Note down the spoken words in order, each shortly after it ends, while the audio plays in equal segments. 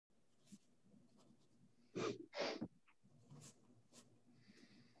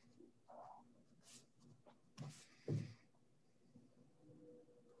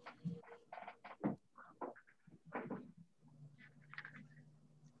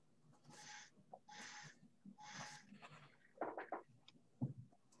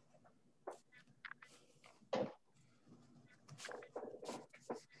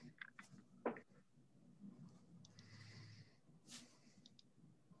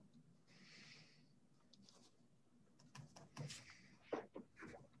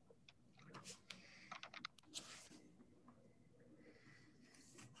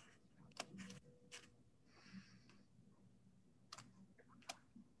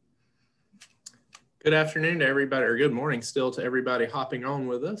Good afternoon to everybody, or good morning still to everybody hopping on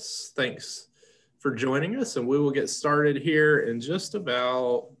with us. Thanks for joining us, and we will get started here in just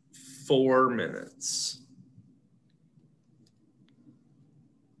about 4 minutes.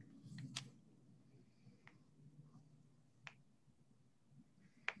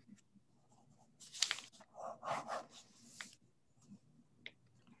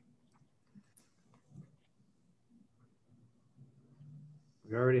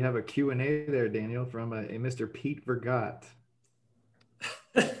 We already have a Q&A there, Daniel, from a Mr. Pete Vergot.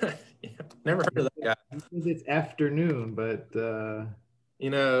 Never heard of that guy. He says it's afternoon, but I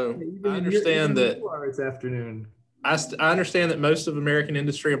understand that it's afternoon. I understand that most of American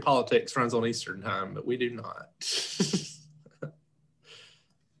industry and politics runs on Eastern time, but we do not.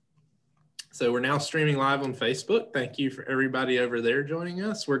 So we're now streaming live on Facebook. Thank you for everybody over there joining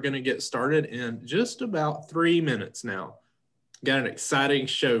us. We're going to get started in just about 3 minutes now. Got an exciting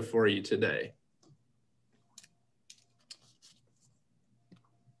show for you today.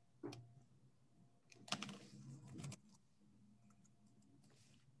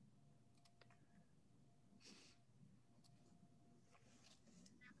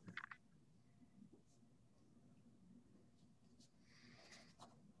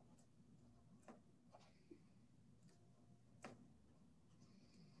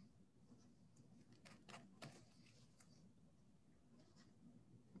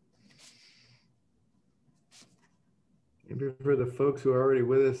 Maybe for the folks who are already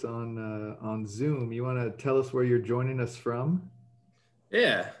with us on Zoom, you want to tell us where you're joining us from?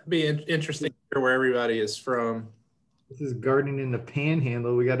 Yeah, it'd be interesting to hear where everybody is from. This is Gardening in the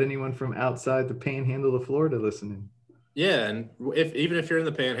Panhandle. We got anyone from outside the Panhandle of Florida listening? Yeah, and even if you're in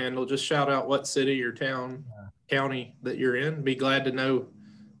the Panhandle, just shout out what city or town, county that you're in. Be glad to know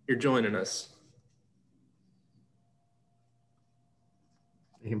you're joining us.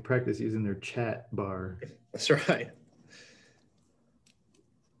 They can practice using their chat bar. That's right.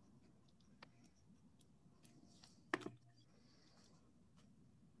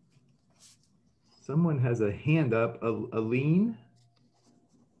 Someone has a hand up, Aline.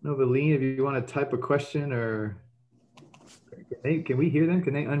 No, Aline, if you want to type a question or can we hear them?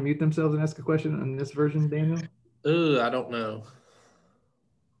 Can they unmute themselves and ask a question on this version, Daniel? I don't know.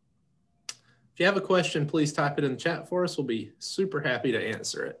 If you have a question, please type it in the chat for us. We'll be super happy to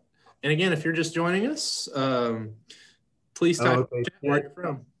answer it. And again, if you're just joining us, please type in the chat where you're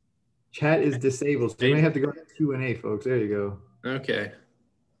from. Chat is disabled, so you may have to go to Q&A, folks. There you go. Okay.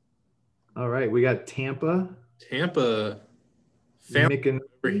 All right, we got Tampa. Tampa.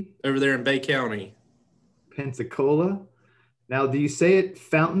 Over there in Bay County. Pensacola. Now, do you say it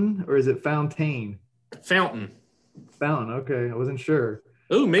Fountain or is it Fountain? Fountain. Fountain, okay. I wasn't sure.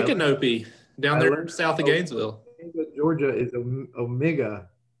 Oh, Micanopy, down there south of Gainesville. Georgia is Omega.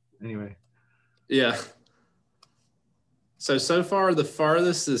 Anyway. Yeah. So far, the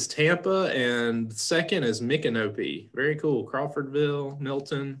farthest is Tampa, and second is Micanopy. Very cool. Crawfordville,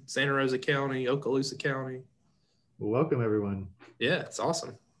 Milton, Santa Rosa County, Okaloosa County. Well, welcome, everyone. Yeah, it's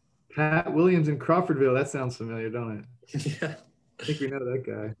awesome. Pat Williams in Crawfordville. That sounds familiar, don't it? Yeah. I think we know that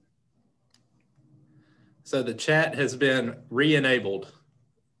guy. So the chat has been re-enabled.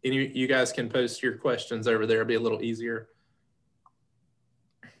 And you guys can post your questions over there. It'll be a little easier.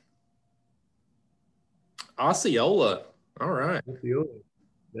 Osceola. All right.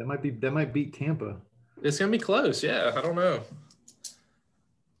 That might beat Tampa. It's gonna be close. Yeah, I don't know.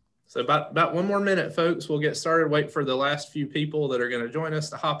 So about 1 more minute, folks. We'll get started. Wait for the last few people that are going to join us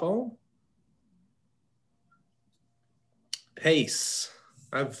to hop on. Pace.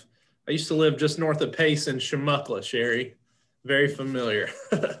 I used to live just north of Pace in Chumuckla, Sherry. Very familiar.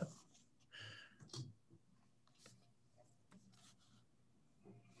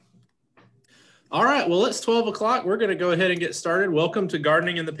 All right, well, it's 12 o'clock. We're going to go ahead and get started. Welcome to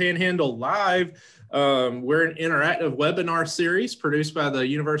Gardening in the Panhandle Live. We're an interactive webinar series produced by the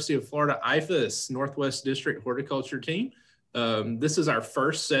University of Florida IFAS Northwest District Horticulture Team. This is our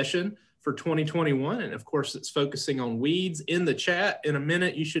first session for 2021, and of course, it's focusing on weeds. In the chat, in a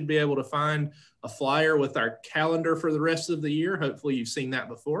minute, you should be able to find a flyer with our calendar for the rest of the year. Hopefully, you've seen that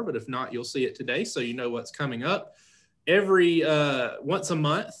before, but if not, you'll see it today so you know what's coming up. Every once a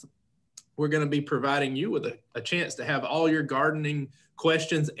month, we're going to be providing you with a chance to have all your gardening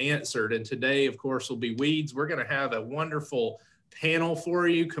questions answered. And today, of course, will be weeds. We're going to have a wonderful panel for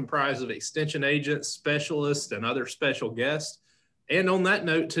you comprised of extension agents, specialists, and other special guests. And on that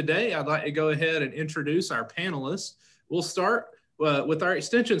note, today, I'd like to go ahead and introduce our panelists. We'll start with our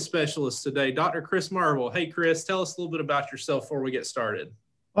extension specialist today, Dr. Chris Marvel. Hey, Chris, tell us a little bit about yourself before we get started.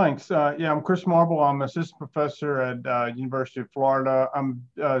 Thanks. Yeah, I'm Chris Marble. I'm assistant professor at University of Florida. I'm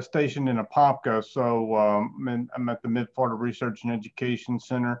stationed in Apopka, so I'm at the Mid-Florida Research and Education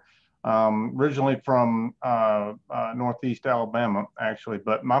Center. Originally from Northeast Alabama, actually,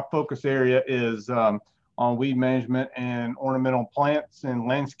 but my focus area is on weed management and ornamental plants in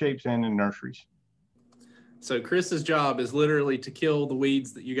landscapes and in nurseries. So Chris's job is literally to kill the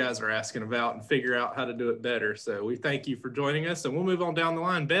weeds that you guys are asking about and figure out how to do it better. So we thank you for joining us, and we'll move on down the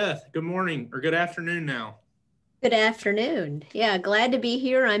line. Beth, good morning or good afternoon now. Good afternoon. Yeah, glad to be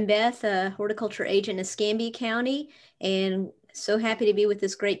here. I'm Beth, a horticulture agent in Escambia County, and so happy to be with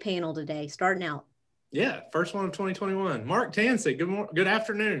this great panel today, starting out. Yeah, first one of 2021. Mark Tancig, good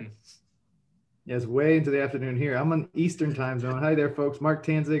afternoon. Yeah, it's way into the afternoon here. I'm on Eastern time zone. Hi there, folks. Mark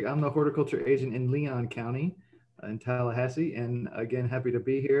Tancig. I'm the horticulture agent in Leon County in Tallahassee. And again, happy to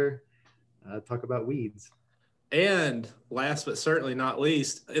be here, talk about weeds. And last but certainly not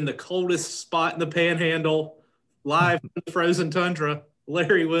least, in the coldest spot in the Panhandle, live from the frozen tundra,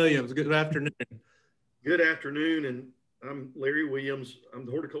 Larry Williams. Good afternoon. Good afternoon, and I'm Larry Williams. I'm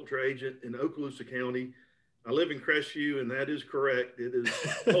the horticulture agent in Okaloosa County. I live in Crestview, and that is correct. It is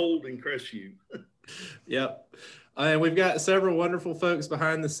cold in Crestview. Yep. And we've got several wonderful folks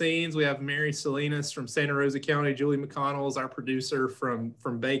behind the scenes. We have Mary Salinas from Santa Rosa County. Julie McConnell is our producer from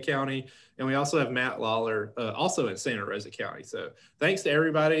Bay County. And we also have Matt Lawler, also in Santa Rosa County. So thanks to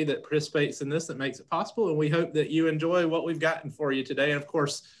everybody that participates in this that makes it possible. And we hope that you enjoy what we've gotten for you today. And of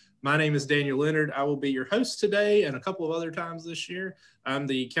course, my name is Daniel Leonard. I will be your host today and a couple of other times this year. I'm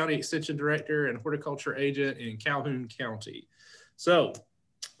the County Extension Director and Horticulture Agent in Calhoun County. So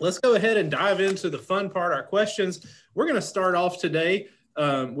let's go ahead and dive into the fun part, our questions. We're going to start off today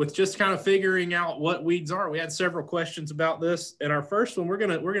with just kind of figuring out what weeds are. We had several questions about this. And our first one, we're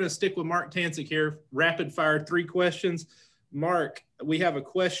going to stick with Mark Tancig here, rapid fire 3 questions. Mark, we have a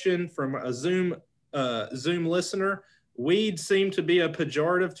question from a Zoom listener. Weeds seem to be a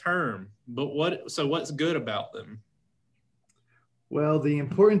pejorative term, but what's good about them? Well, the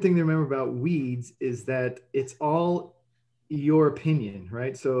important thing to remember about weeds is that it's all your opinion,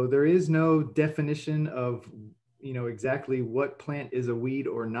 right? So there is no definition of, exactly what plant is a weed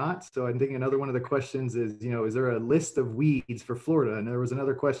or not. So I think another one of the questions is, is there a list of weeds for Florida? And there was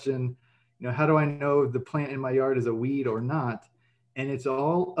another question, how do I know the plant in my yard is a weed or not? And it's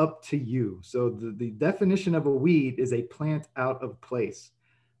all up to you. So the definition of a weed is a plant out of place.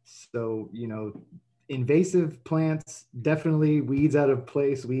 So, invasive plants, definitely weeds out of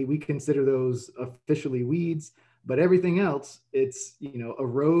place. We consider those officially weeds, but everything else, it's, a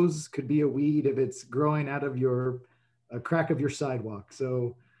rose could be a weed if it's growing out of a crack of your sidewalk.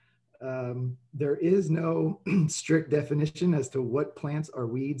 So there is no strict definition as to what plants are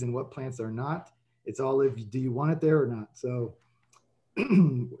weeds and what plants are not. It's all do you want it there or not? So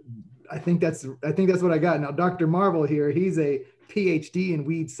I think that's what I got. Now, Dr. Marble here, he's a PhD in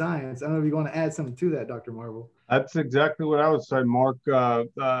weed science. I don't know if you want to add something to that, Dr. Marble. That's exactly what I would say, Mark.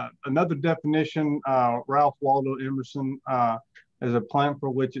 Another definition, Ralph Waldo Emerson, is a plant for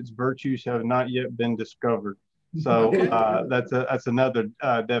which its virtues have not yet been discovered. So that's another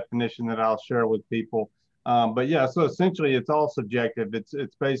definition that I'll share with people. But yeah, so essentially it's all subjective.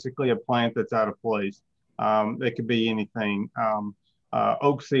 It's basically a plant that's out of place. It could be anything.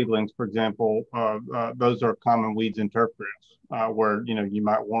 Oak seedlings, for example, those are common weeds in turf grass, where you're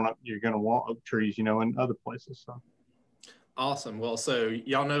going to want oak trees, in other places. So. Awesome. Well, so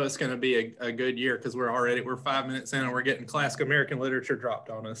y'all know it's going to be a good year because we're 5 minutes in and we're getting classic American literature dropped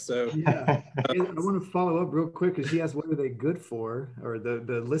on us. So yeah, I want to follow up real quick because she asked what are they good for, or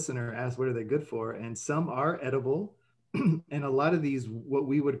the listener asked what are they good for, and some are edible, and a lot of these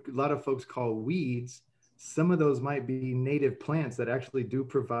a lot of folks call weeds. Some of those might be native plants that actually do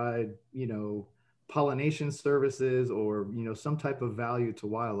provide, pollination services or, some type of value to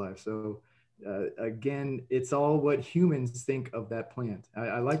wildlife. So again, it's all what humans think of that plant.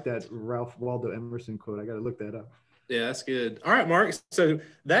 I like that Ralph Waldo Emerson quote. I got to look that up. Yeah, that's good. All right, Mark. So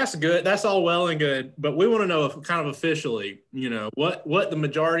that's good. That's all well and good. But we want to know kind of officially, what the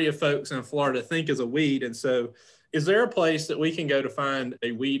majority of folks in Florida think is a weed. And so is there a place that we can go to find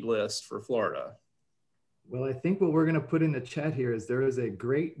a weed list for Florida? Well, I think what we're going to put in the chat here is there is a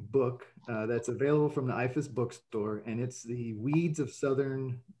great book that's available from the IFAS bookstore, and it's the Weeds of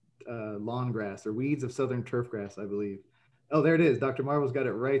Southern Lawn Grass, or Weeds of Southern Turf Grass, I believe. Oh, there it is. Dr. Marvel's got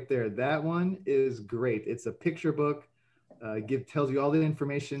it right there. That one is great. It's a picture book. Tells you all the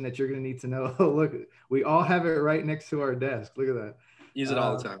information that you're going to need to know. Look, we all have it right next to our desk. Look at that. Use it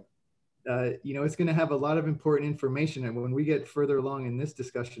all the time. It's going to have a lot of important information. And when we get further along in this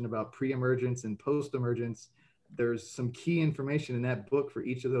discussion about pre-emergence and post-emergence, there's some key information in that book for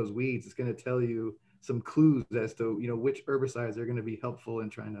each of those weeds. It's going to tell you some clues as to, you know, which herbicides are going to be helpful in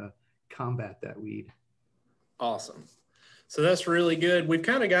trying to combat that weed. Awesome. So that's really good. We've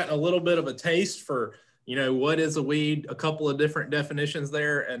kind of gotten a little bit of a taste for, you know, what is a weed, a couple of different definitions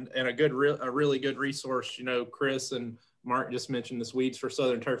there, and a really good resource. You know, Chris and Mark just mentioned this Weeds for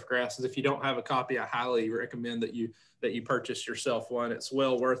Southern Turf Grasses. If you don't have a copy, I highly recommend that you purchase yourself one. It's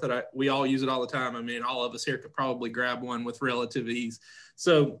well worth it. We all use it all the time. I mean, all of us here could probably grab one with relative ease.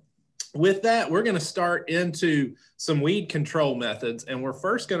 So with that, we're going to start into some weed control methods, and we're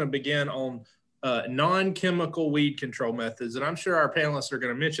first going to begin on non-chemical weed control methods. And I'm sure our panelists are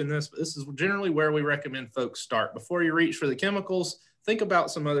going to mention this, but this is generally where we recommend folks start. Before you reach for the chemicals, think about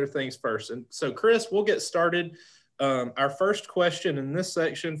some other things first. And so, Chris, we'll get started. Our first question in this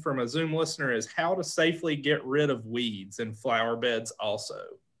section from a Zoom listener is how to safely get rid of weeds in flower beds also.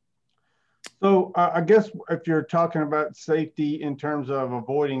 So I guess if you're talking about safety in terms of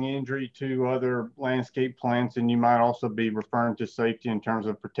avoiding injury to other landscape plants, and you might also be referring to safety in terms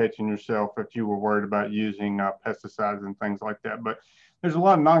of protecting yourself if you were worried about using pesticides and things like that. But there's a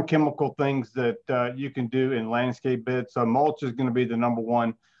lot of non-chemical things that you can do in landscape beds. So mulch is going to be the number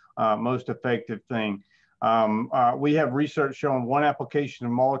one most effective thing. We have research showing one application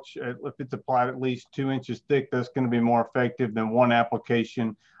of mulch, if it's applied at least 2 inches thick, that's going to be more effective than one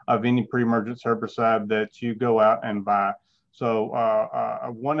application of any pre-emergence herbicide that you go out and buy. So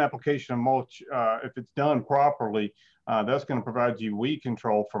one application of mulch, if it's done properly, that's going to provide you weed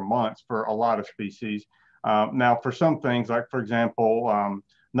control for months for a lot of species. Now, for some things, like for example,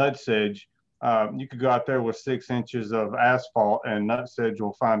 nutsedge, you could go out there with 6 inches of asphalt and nutsedge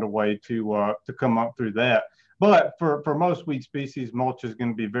will find a way to come up through that. But for most weed species, mulch is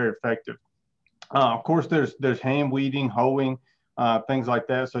going to be very effective. Of course, there's hand weeding, hoeing, things like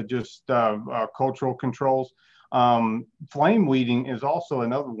that. So just cultural controls. Flame weeding is also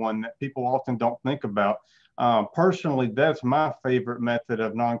another one that people often don't think about. Personally, that's my favorite method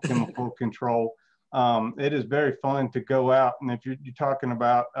of non-chemical control. It is very fun to go out, and if you're talking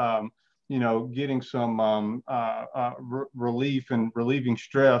about you know, getting some relief and relieving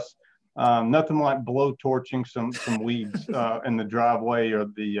stress. Nothing like blow torching some weeds in the driveway or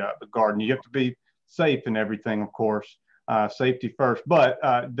the garden. You have to be safe and everything, of course. Safety first, but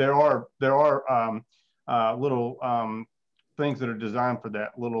there are little things that are designed for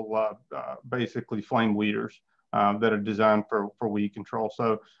that. Little basically flame weeders that are designed for weed control.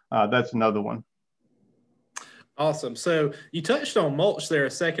 So that's another one. Awesome. So you touched on mulch there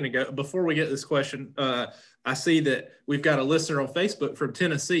a second ago. Before we get this question, I see that we've got a listener on Facebook from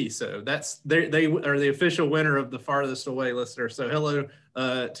Tennessee. So they are the official winner of the farthest away listener. So hello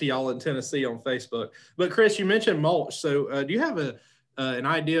to y'all in Tennessee on Facebook. But Chris, you mentioned mulch. So do you have an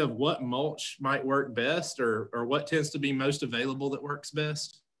idea of what mulch might work best, or what tends to be most available that works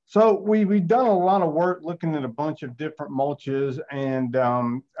best? So we've done a lot of work looking at a bunch of different mulches, and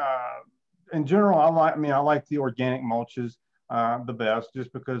in general, I like the organic mulches the best,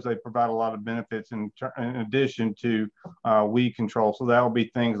 just because they provide a lot of benefits in addition to weed control. So that will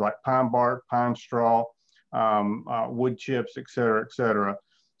be things like pine bark, pine straw, wood chips, et cetera, et cetera.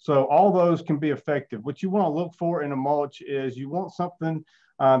 So all those can be effective. What you want to look for in a mulch is you want something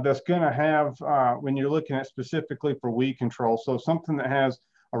that's going to have, when you're looking at specifically for weed control, so something that has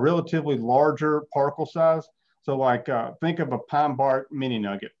a relatively larger particle size. So like think of a pine bark mini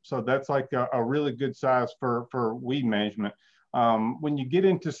nugget. So that's like a really good size for weed management. When you get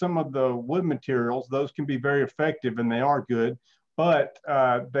into some of the wood materials, those can be very effective and they are good, but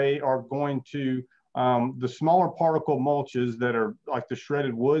they are going to, the smaller particle mulches that are like the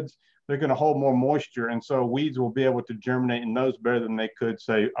shredded woods, they're going to hold more moisture. And so weeds will be able to germinate in those better than they could,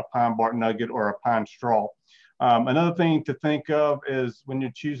 say, a pine bark nugget or a pine straw. Another thing to think of is when you're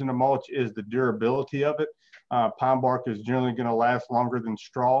choosing a mulch is the durability of it. Pine bark is generally going to last longer than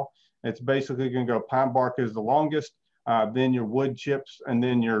straw. It's basically going to go pine bark is the longest, then your wood chips, and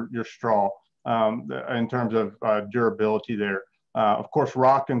then your straw in terms of durability there. Of course,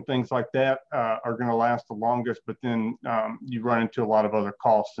 rock and things like that are going to last the longest, but then you run into a lot of other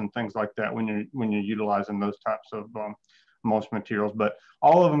costs and things like that when you're utilizing those types of mulch materials. But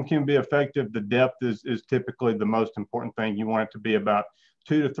all of them can be effective. The depth is typically the most important thing. You want it to be about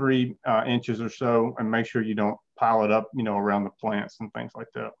 2 to 3 inches or so, and make sure you don't pile it up, you know, around the plants and things like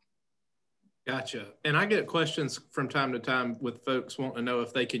that. Gotcha. And I get questions from time to time with folks wanting to know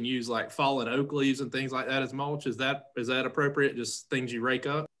if they can use like fallen oak leaves and things like that as mulch. Is that appropriate? Just things you rake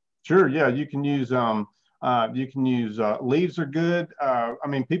up? Sure. Yeah, you can use leaves are good. I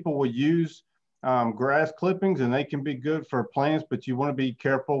mean, people will use grass clippings and they can be good for plants, but you want to be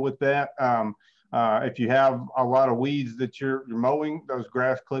careful with that. If you have a lot of weeds that you're mowing, those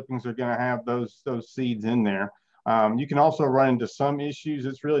grass clippings are going to have those seeds in there. You can also run into some issues.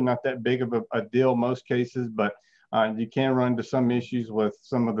 It's really not that big of a deal most cases, but you can run into some issues with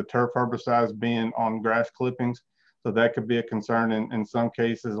some of the turf herbicides being on grass clippings. So that could be a concern in some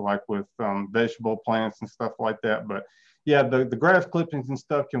cases, like with vegetable plants and stuff like that. But yeah, the grass clippings and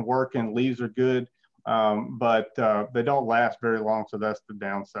stuff can work, and leaves are good, but they don't last very long. So that's the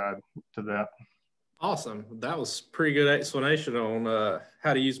downside to that. Awesome. That was pretty good explanation on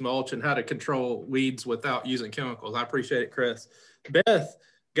how to use mulch and how to control weeds without using chemicals. I appreciate it, Chris. Beth,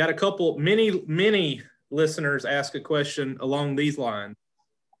 got a couple, many listeners ask a question along these lines.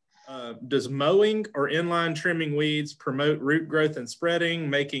 Does mowing or inline trimming weeds promote root growth and spreading,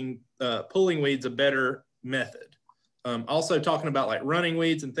 making pulling weeds a better method? Also talking about like running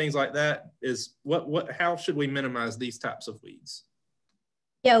weeds and things like that, is how should we minimize these types of weeds?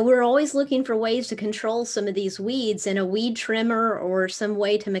 Yeah, we're always looking for ways to control some of these weeds, and a weed trimmer or some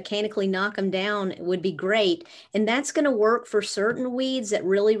way to mechanically knock them down would be great. And that's going to work for certain weeds that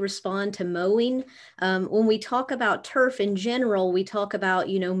really respond to mowing. When we talk about turf in general, we talk about,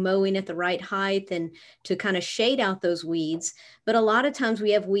 mowing at the right height and to kind of shade out those weeds. But a lot of times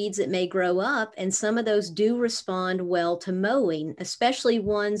we have weeds that may grow up, and some of those do respond well to mowing, especially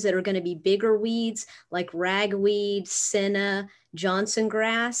ones that are going to be bigger weeds like ragweed, senna, Johnson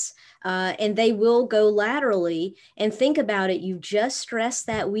grass, and they will go laterally. And think about it, you've just stressed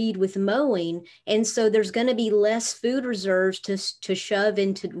that weed with mowing, and so there's going to be less food reserves to shove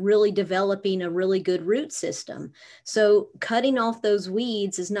into really developing a really good root system. So cutting off those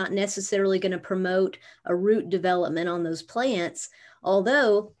weeds is not necessarily going to promote a root development on those plants,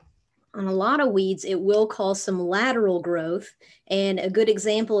 although on a lot of weeds, it will cause some lateral growth. And a good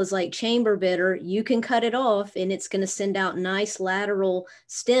example is like chamber bitter. You can cut it off and it's going to send out nice lateral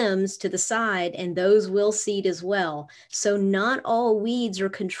stems to the side, and those will seed as well. So not all weeds are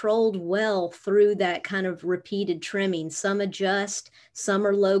controlled well through that kind of repeated trimming. Some adjust, some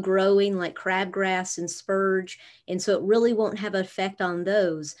are low growing like crabgrass and spurge. And so it really won't have an effect on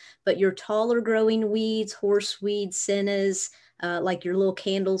those. But your taller growing weeds, horseweed, sennas, like your little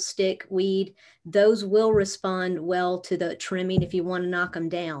candlestick weed, those will respond well to the trimming if you want to knock them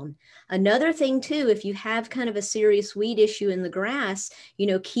down. Another thing too, if you have kind of a serious weed issue in the grass,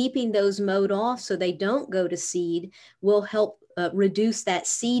 keeping those mowed off so they don't go to seed will help reduce that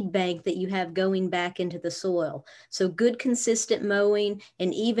seed bank that you have going back into the soil. So good consistent mowing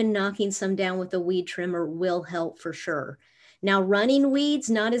and even knocking some down with a weed trimmer will help for sure. Now, running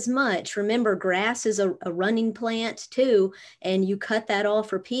weeds, not as much. Remember, grass is a running plant too, and you cut that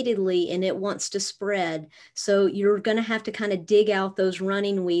off repeatedly and it wants to spread. So you're going to have to kind of dig out those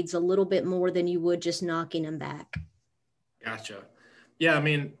running weeds a little bit more than you would just knocking them back. Gotcha. Yeah, I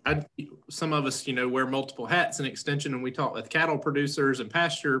mean, some of us, wear multiple hats in extension, and we talk with cattle producers and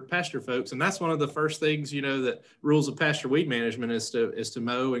pasture folks, and that's one of the first things, that rules of pasture weed management is to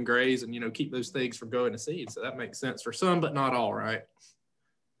mow and graze and keep those things from going to seed. So that makes sense for some, but not all, right?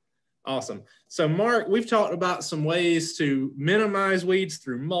 Awesome. So Mark, we've talked about some ways to minimize weeds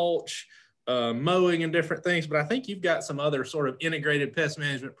through mulch, mowing and different things, but I think you've got some other sort of integrated pest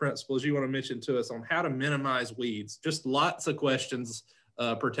management principles you want to mention to us on how to minimize weeds. Just lots of questions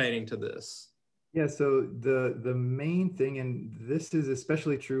pertaining to this. Yeah, so the main thing, and this is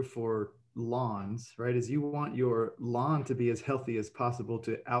especially true for lawns, right, is you want your lawn to be as healthy as possible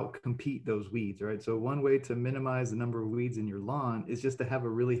to outcompete those weeds, right? So one way to minimize the number of weeds in your lawn is just to have a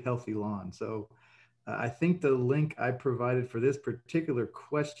really healthy lawn. So I think the link I provided for this particular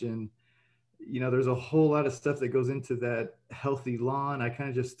question, there's a whole lot of stuff that goes into that healthy lawn. I kind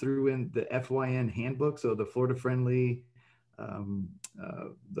of just threw in the FYN handbook. So the Florida Friendly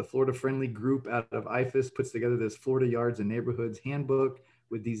group out of IFAS puts together this Florida Yards and Neighborhoods handbook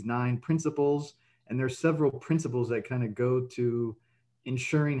with these 9 principles. And there's several principles that kind of go to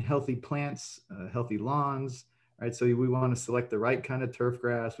ensuring healthy plants, healthy lawns, right? So we want to select the right kind of turf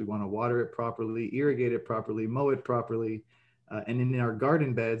grass. We want to water it properly, irrigate it properly, mow it properly. And in our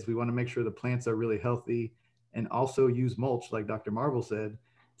garden beds, we want to make sure the plants are really healthy, and also use mulch, like Dr. Marble said,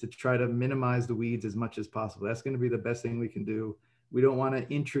 to try to minimize the weeds as much as possible. That's going to be the best thing we can do. We don't want to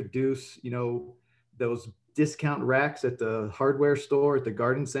introduce, those discount racks at the hardware store, at the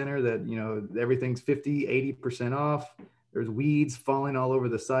garden center that, everything's 50, 80% off. There's weeds falling all over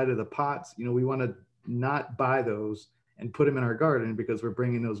the side of the pots. We want to not buy those and put them in our garden because we're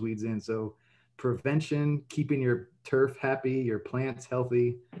bringing those weeds in. So prevention, keeping your turf happy, your plants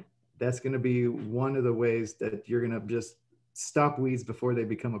healthy, that's going to be one of the ways that you're going to just stop weeds before they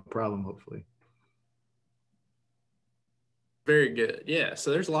become a problem, hopefully. Very good. Yeah.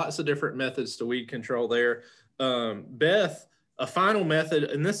 So there's lots of different methods to weed control there. Beth, a final method,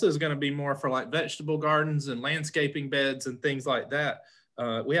 and this is going to be more for like vegetable gardens and landscaping beds and things like that.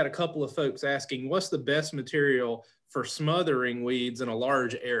 We had a couple of folks asking, what's the best material for smothering weeds in a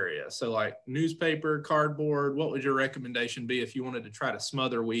large area? So like newspaper, cardboard, what would your recommendation be if you wanted to try to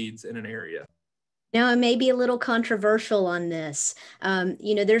smother weeds in an area? Now, I may be a little controversial on this.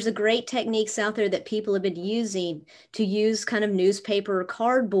 There's a great techniques out there that people have been using to use kind of newspaper or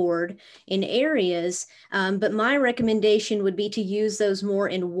cardboard in areas, but my recommendation would be to use those more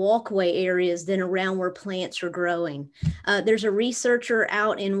in walkway areas than around where plants are growing. There's a researcher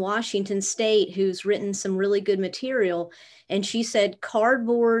out in Washington State who's written some really good material, and she said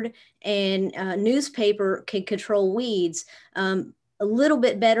cardboard and newspaper can control weeds a little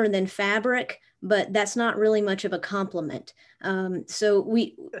bit better than fabric, but that's not really much of a compliment.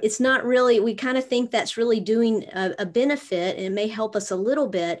 It's not really, we kind of think that's really doing a benefit, and it may help us a little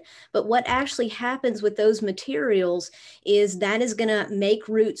bit, but what actually happens with those materials is that is gonna make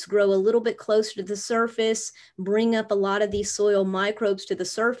roots grow a little bit closer to the surface, bring up a lot of these soil microbes to the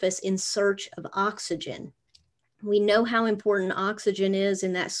surface in search of oxygen. We know how important oxygen is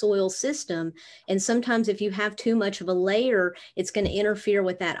in that soil system. And sometimes if you have too much of a layer, it's going to interfere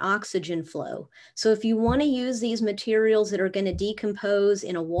with that oxygen flow. So if you want to use these materials that are going to decompose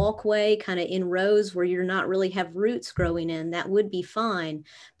in a walkway, kind of in rows where you're not really have roots growing in, that would be fine.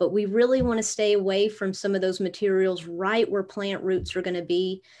 But we really want to stay away from some of those materials right where plant roots are going to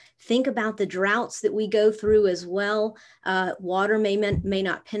be. Think about the droughts that we go through as well. Water may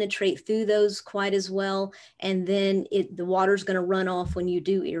not penetrate through those quite as well. And then the water's going to run off when you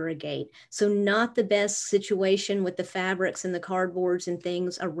do irrigate. So not the best situation with the fabrics and the cardboards and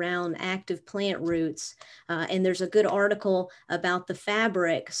things around active plant roots. And there's a good article about the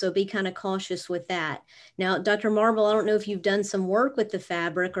fabric. So be kind of cautious with that. Now, Dr. Marble, I don't know if you've done some work with the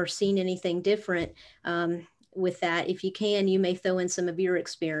fabric or seen anything different with that. If you can, you may throw in some of your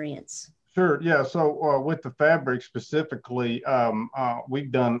experience. Sure. Yeah. So with the fabric specifically, we've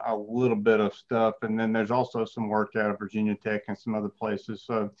done a little bit of stuff, and then there's also some work out of Virginia Tech and some other places.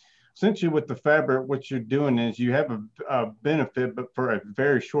 So essentially with the fabric, what you're doing is you have a benefit, but for a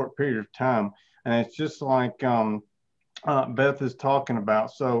very short period of time. And it's just like Beth is talking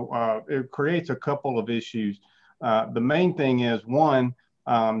about. So it creates a couple of issues. The main thing is, one,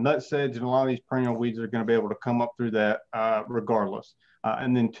 nut sedge and a lot of these perennial weeds are going to be able to come up through that regardless.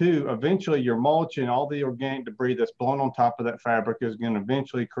 And then two, eventually your mulch and all the organic debris that's blown on top of that fabric is going to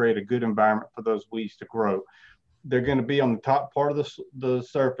eventually create a good environment for those weeds to grow. They're going to be on the top part of the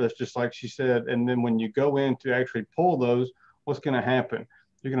surface, just like she said. And then when you go in to actually pull those, what's going to happen?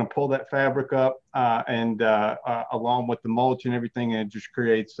 You're going to pull that fabric up and along with the mulch and everything, and it just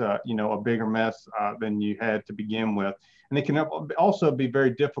creates a bigger mess than you had to begin with. And it can also be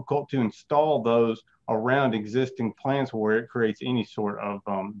very difficult to install those around existing plants where it creates any sort of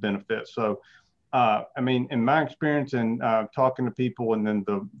benefit. So, I mean, in my experience and talking to people, and then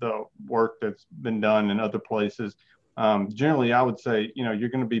the work that's been done in other places, generally, I would say, you're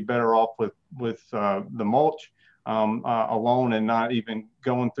going to be better off with the mulch alone and not even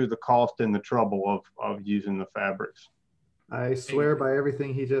going through the cost and the trouble of using the fabrics. I swear by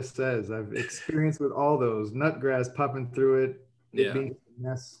everything he just says. I've experienced with all those nutgrass popping through it. Yeah. Being a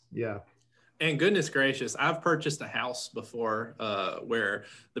mess. Yeah. And goodness gracious, I've purchased a house before where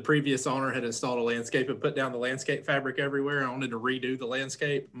the previous owner had installed a landscape and put down the landscape fabric everywhere and wanted to redo the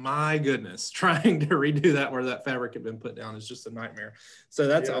landscape. My goodness, trying to redo that where that fabric had been put down is just a nightmare. So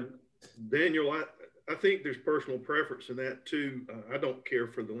that's Daniel, I think there's personal preference in that too. I don't care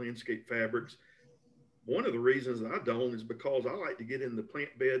for the landscape fabrics. One of the reasons I don't is because I like to get in the plant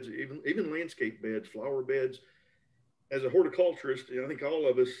beds, even landscape beds, flower beds. As a horticulturist, I think all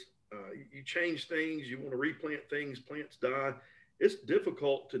of us, you change things, you want to replant things, plants die. It's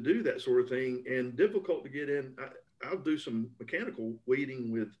difficult to do that sort of thing and difficult to get in. I'll do some mechanical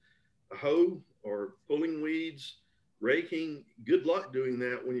weeding with a hoe or pulling weeds, raking. Good luck doing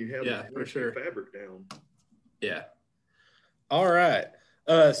that when you have the fabric down. Yeah. All right.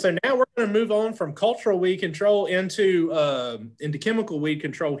 So now we're going to move on from cultural weed control into chemical weed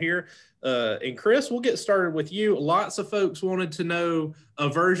control here. And Chris, we'll get started with you. Lots of folks wanted to know a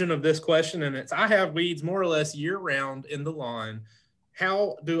version of this question, and it's, I have weeds more or less year round in the lawn.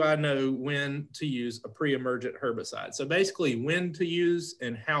 How do I know when to use a pre-emergent herbicide? So basically when to use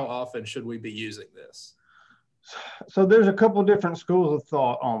and how often should we be using this? So there's a couple of different schools of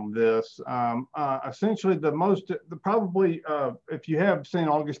thought on this. Essentially, if you have St.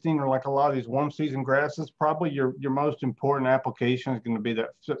 Augustine or like a lot of these warm season grasses, probably your most important application is going to be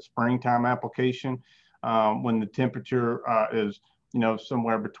that springtime application. when the temperature is,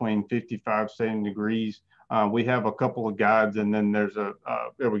 somewhere between 55, 70 degrees. We have a couple of guides, and then there's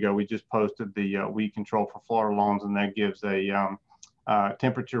there we go. We just posted the weed control for Florida lawns, and that gives a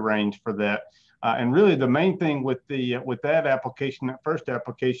temperature range for that. And really the main thing with that application, that first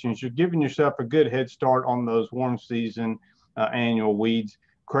application, is you're giving yourself a good head start on those warm season annual weeds.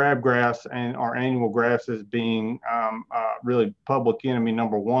 Crabgrass and our annual grasses being really public enemy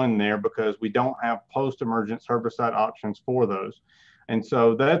number one there, because we don't have post-emergence herbicide options for those. And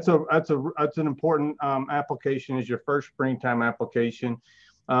so that's an important application as your first springtime application.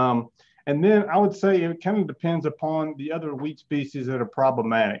 And then I would say it kind of depends upon the other weed species that are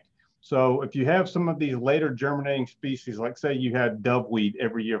problematic. So if you have some of these later germinating species, like say you had doveweed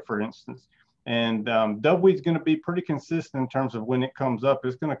every year, for instance, and doveweed is going to be pretty consistent in terms of when it comes up.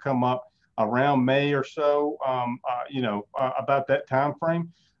 It's going to come up around May or so, about that time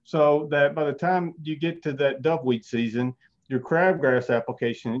frame. So that by the time you get to that doveweed season, your crabgrass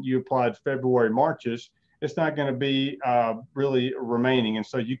application that you applied February, Marchish, it's not going to be really remaining. And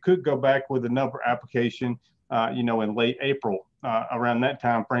so you could go back with another application, in late April, around that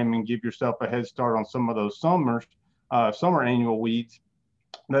time frame, and give yourself a head start on some of those summer annual weeds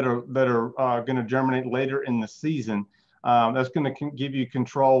that are going to germinate later in the season. That's going to give you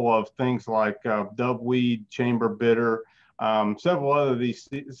control of things like doveweed, chamber bitter, several other of these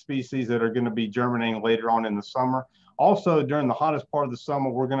species that are going to be germinating later on in the summer. Also, during the hottest part of the summer,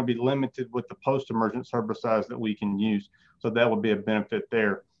 we're going to be limited with the post-emergence herbicides that we can use. So that would be a benefit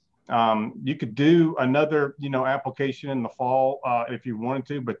there. You could do another, application in the fall if you wanted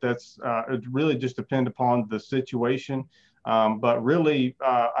to, but that's it really just depends upon the situation. But really,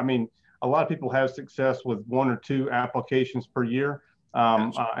 a lot of people have success with 1 or 2 applications per year,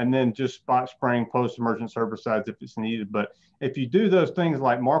 and then just spot spraying post-emergence herbicides if it's needed. But if you do those things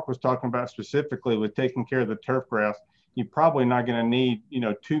like Mark was talking about specifically with taking care of the turf grass, you're probably not going to need,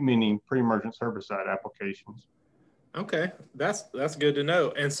 too many pre-emergence herbicide applications. Okay, that's good to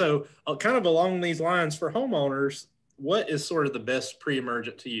know. And so kind of along these lines for homeowners, what is sort of the best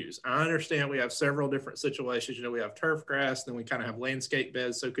pre-emergent to use? I understand we have several different situations. We have turf grass, then we kind of have landscape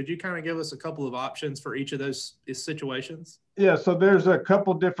beds. So could you kind of give us a couple of options for each of those situations? Yeah, so there's a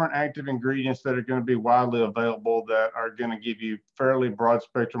couple different active ingredients that are going to be widely available that are going to give you fairly broad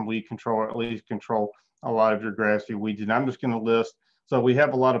spectrum weed control, or at least control a lot of your grassy weeds. And I'm just going to list. So we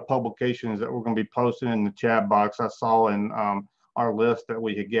have a lot of publications that we're going to be posting in the chat box. I saw in our list that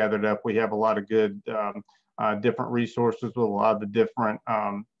we had gathered up. We have a lot of good different resources with a lot of the different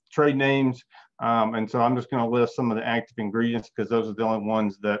trade names. And so I'm just going to list some of the active ingredients, because those are the only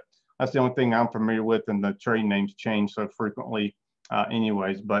ones that's the only thing I'm familiar with, and the trade names change so frequently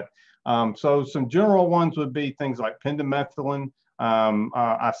anyways. But so some general ones would be things like pendimethalin,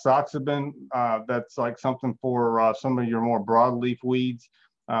 isoxaben, that's like something for some of your more broadleaf weeds.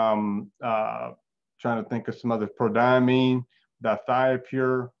 Trying to think of some other, prodiamine,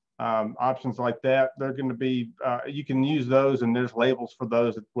 dithiopure, options like that. They're going to be, you can use those, and there's labels for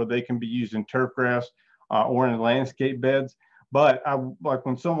those where they can be used in turf grass or in landscape beds. But like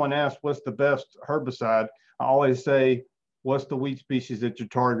when someone asks what's the best herbicide, I always say, what's the weed species that you're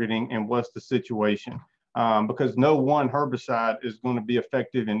targeting and what's the situation? Because no one herbicide is going to be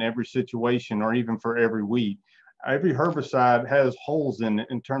effective in every situation or even for every weed. Every herbicide has holes in it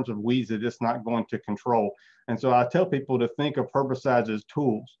in terms of weeds that it's not going to control. And so I tell people to think of herbicides as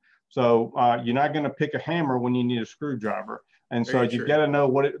tools. So you're not going to pick a hammer when you need a screwdriver. And so you've got to know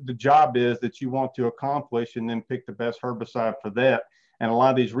what the job is that you want to accomplish, and then pick the best herbicide for that. And a lot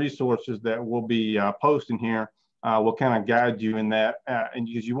of these resources that we'll be posting here will kind of guide you in that. And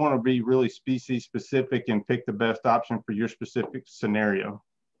because you want to be really species specific and pick the best option for your specific scenario.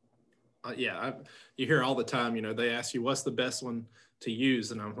 You hear all the time, they ask you what's the best one to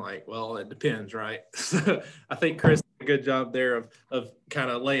use, and I'm like, well, it depends, right? So I think Chris did a good job there of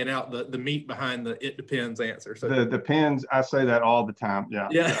kind of laying out the meat behind the it depends answer. So the depends, I say that all the time. Yeah.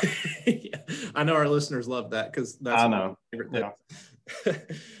 Yeah. I know our listeners love that, because that's my favorite thing.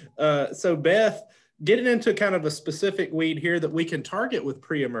 Yeah. So Beth, getting into kind of a specific weed here that we can target with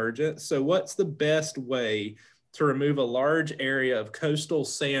pre-emergent. So what's the best way to remove a large area of coastal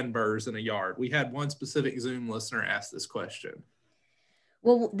sand burrs in a yard? We had one specific Zoom listener ask this question.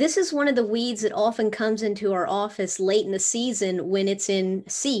 Well, this is one of the weeds that often comes into our office late in the season when it's in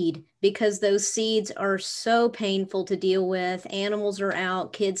seed, because those seeds are so painful to deal with. Animals are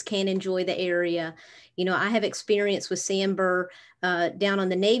out, kids can't enjoy the area. I have experience with sand burr down on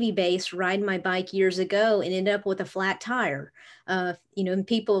the Navy base, riding my bike years ago and ended up with a flat tire. And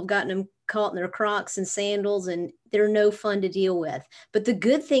people have gotten them caught in their Crocs and sandals, and they're no fun to deal with. But the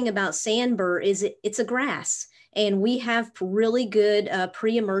good thing about sandbur is it's a grass. And we have really good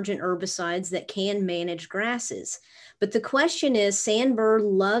pre-emergent herbicides that can manage grasses. But the question is, sandbur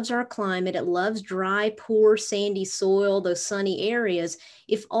loves our climate. It loves dry, poor, sandy soil, those sunny areas.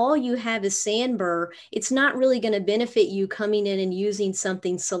 If all you have is sandbur, it's not really going to benefit you coming in and using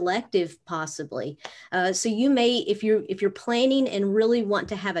something selective, possibly. So you may, if you're planning and really want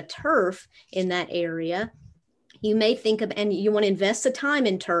to have a turf in that area, you may think of, and you want to invest the time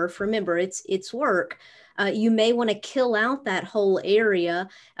in turf. Remember, it's work. You may want to kill out that whole area.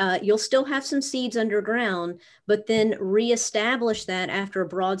 You'll still have some seeds underground, but then reestablish that after a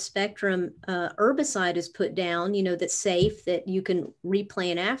broad spectrum herbicide is put down, that's safe, that you can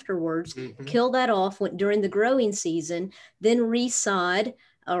replant afterwards. Mm-hmm. Kill that off during the growing season, then resod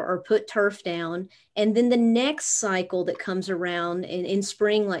or put turf down. And then the next cycle that comes around in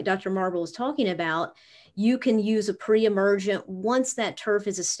spring, like Dr. Marble was talking about, you can use a pre-emergent once that turf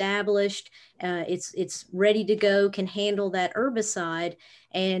is established. It's ready to go, can handle that herbicide,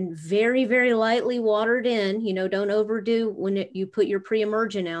 and very, very lightly watered in. Don't overdo when you put your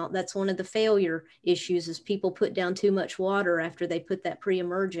pre-emergent out. That's one of the failure issues, is people put down too much water after they put that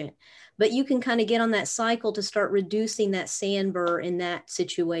pre-emergent. But you can kind of get on that cycle to start reducing that sandbur in that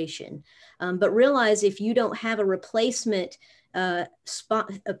situation. But realize, if you don't have a replacement a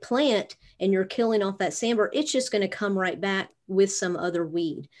plant and you're killing off that sandbur, it's just going to come right back with some other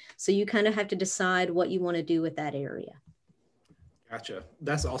weed. So you kind of have to decide what you want to do with that area. Gotcha.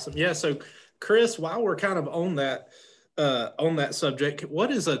 That's awesome. Yeah. So Chris, while we're kind of on that subject,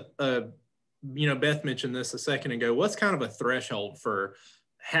 what is Beth mentioned this a second ago, what's kind of a threshold for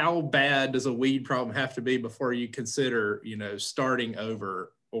how bad does a weed problem have to be before you consider, starting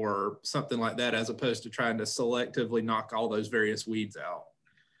over or something like that, as opposed to trying to selectively knock all those various weeds out?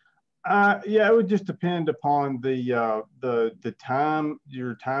 Yeah, it would just depend upon the time,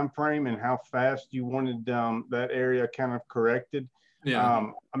 your time frame, and how fast you wanted that area kind of corrected. Yeah.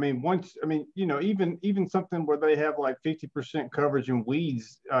 Even something where they have like 50% coverage in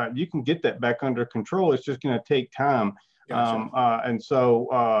weeds, you can get that back under control. It's just going to take time. Gotcha.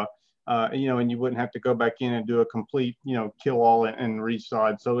 And you wouldn't have to go back in and do a complete, kill all and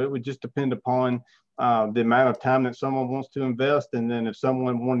resod. So it would just depend upon the amount of time that someone wants to invest. And then if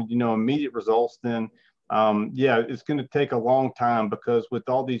someone wanted, immediate results, then it's going to take a long time, because with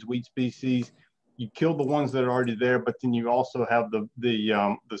all these weed species, you kill the ones that are already there, but then you also have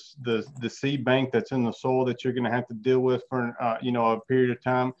the seed bank that's in the soil that you're going to have to deal with for a period of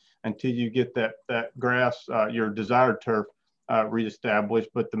time until you get that grass, your desired turf, reestablished.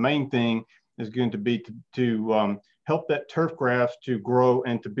 But the main thing is going to be to help that turf grass to grow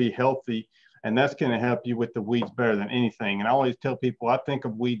and to be healthy, and that's going to help you with the weeds better than anything. And I always tell people, I think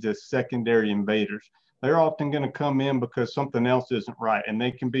of weeds as secondary invaders. They're often going to come in because something else isn't right, and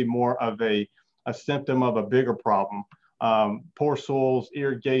they can be more of a symptom of a bigger problem. Poor soils,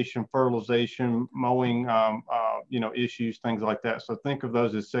 irrigation, fertilization, mowing, issues, things like that. So think of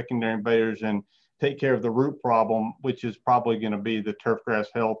those as secondary invaders and take care of the root problem, which is probably going to be the turfgrass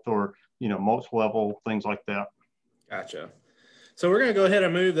health or, mulch level, things like that. Gotcha. So we're going to go ahead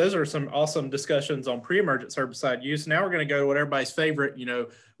and move. Those are some awesome discussions on pre-emergent herbicide use. Now we're going to go to what everybody's favorite.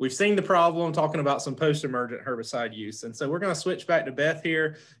 We've seen the problem, talking about some post-emergent herbicide use. And so we're going to switch back to Beth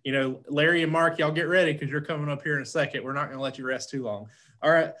here. Larry and Mark, y'all get ready, because you're coming up here in a second. We're not going to let you rest too long. All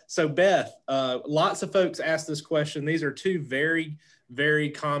right. So Beth, lots of folks ask this question. These are two very, very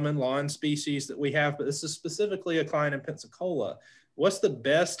common lawn species that we have, but this is specifically a client in Pensacola. What's the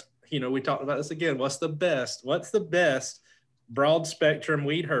best, we talked about this again, what's the best broad spectrum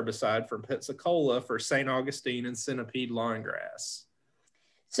weed herbicide from Pensacola for St. Augustine and centipede lawn grass?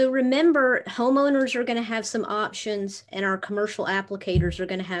 So remember, homeowners are going to have some options, and our commercial applicators are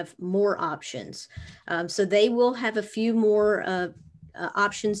going to have more options. So they will have a few more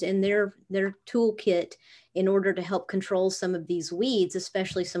options in their toolkit in order to help control some of these weeds,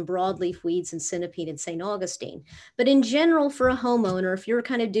 especially some broadleaf weeds in centipede and St. Augustine. But in general, for a homeowner, if you're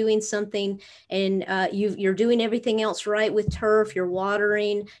kind of doing something and you're doing everything else right with turf, you're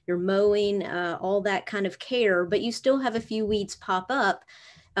watering, you're mowing, all that kind of care, but you still have a few weeds pop up,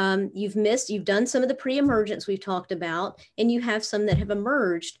 you've done some of the pre-emergence we've talked about, and you have some that have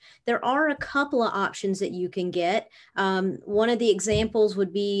emerged. There are a couple of options that you can get. One of the examples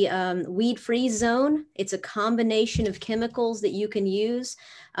would be Weed Free Zone. It's a combination of chemicals that you can use.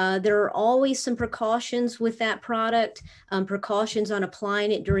 There are always some precautions with that product, precautions on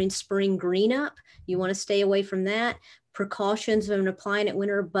applying it during spring green up. You want to stay away from that. Precautions on applying it when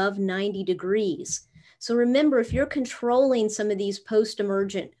we're above 90 degrees. So remember, if you're controlling some of these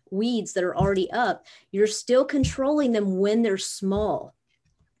post-emergent weeds that are already up, you're still controlling them when they're small.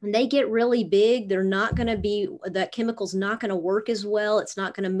 When they get really big, they're not going to be, that chemical's not going to work as well. It's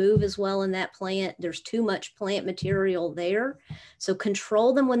not going to move as well in that plant. There's too much plant material there. So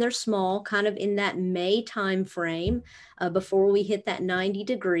control them when they're small, kind of in that May time frame before we hit that 90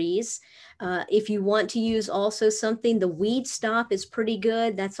 degrees. If you want to use also something, the Weed Stop is pretty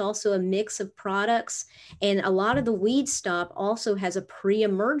good. That's also a mix of products. And a lot of the Weed Stop also has a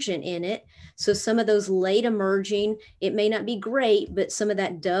pre-emergent in it. So some of those late emerging, it may not be great, but some of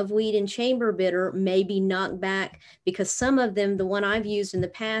that doveweed and chamber bitter may be knocked back, because some of them, the one I've used in the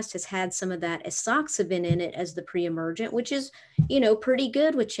past has had some of that isoxaben in it as the pre-emergent, which is, you know, pretty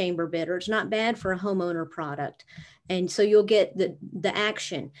good with chamber bitter. It's not bad for a homeowner product. And so you'll get the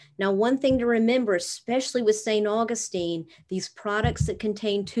action. Now, one thing to remember, especially with St. Augustine, these products that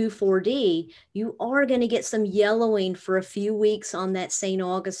contain 2,4-D, you are going to get some yellowing for a few weeks on that St.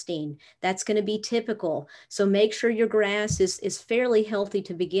 Augustine. That's going to be typical. So make sure your grass is fairly healthy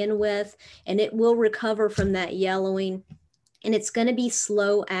to begin with, and it will recover from that yellowing. And it's going to be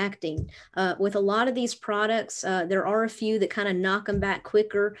slow acting. With a lot of these products, there are a few that kind of knock them back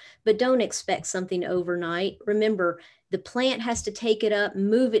quicker, but don't expect something overnight. Remember, the plant has to take it up,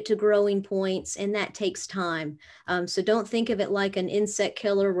 move it to growing points, and that takes time. So don't think of it like an insect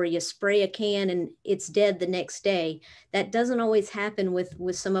killer where you spray a can and it's dead the next day. That doesn't always happen with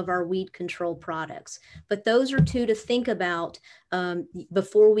some of our weed control products. But those are two to think about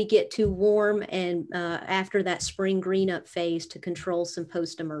before we get too warm and after that spring green up phase to control some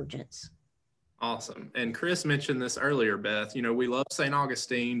post-emergence. Awesome. And Chris mentioned this earlier, Beth. You know, we love St.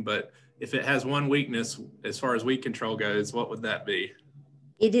 Augustine, but if it has one weakness as far as weed control goes, what would that be?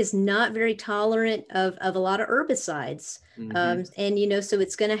 It is not very tolerant of a lot of herbicides. And, you know, so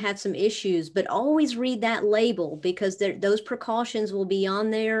it's going to have some issues, but always read that label, because those precautions will be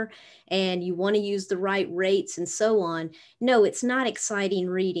on there and you want to use the right rates and so on. No, it's not exciting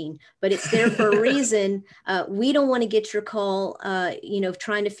reading, but it's there for a reason. We don't want to get your call, you know,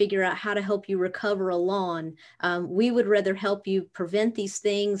 trying to figure out how to help you recover a lawn. We would rather help you prevent these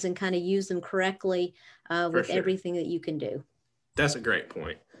things and kind of use them correctly with everything that you can do. That's a great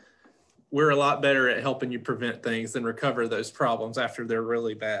point. We're a lot better at helping you prevent things than recover those problems after they're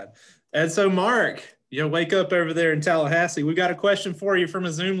really bad. And so, Mark, you know, wake up over there in Tallahassee. We got a question for you from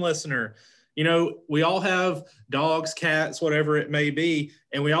a Zoom listener. You know, we all have dogs, cats, whatever it may be,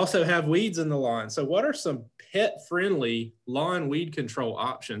 and we also have weeds in the lawn. So what are some pet-friendly lawn weed control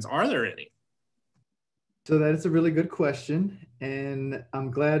options? Are there any? So that is a really good question. And I'm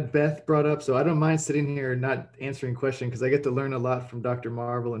glad Beth brought up, so I don't mind sitting here and not answering questions, because I get to learn a lot from Dr.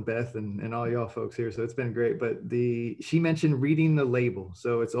 Marvel and Beth and all y'all folks here. So it's been great. But she mentioned reading the label.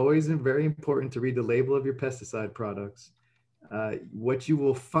 So it's always very important to read the label of your pesticide products. What you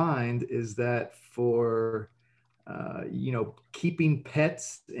will find is that for, you know, keeping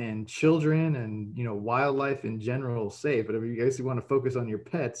pets and children and, you know, wildlife in general safe, but if you guys want to focus on your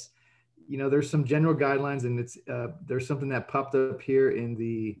pets, you know, there's some general guidelines, and it's there's something that popped up here in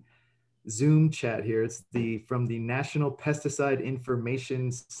the Zoom chat here. It's from the National Pesticide Information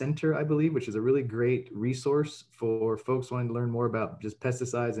Center, I believe, which is a really great resource for folks wanting to learn more about just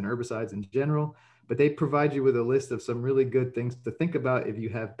pesticides and herbicides in general. But they provide you with a list of some really good things to think about if you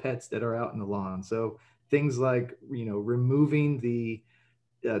have pets that are out in the lawn. So things like, you know, removing the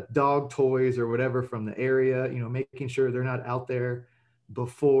dog toys or whatever from the area, you know, making sure they're not out there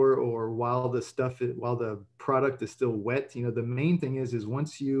before or while the product is still wet. You know, the main thing is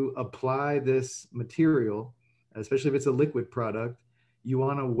once you apply this material, especially if it's a liquid product, you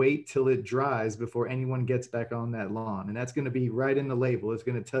want to wait till it dries before anyone gets back on that lawn. And that's going to be right in the label. It's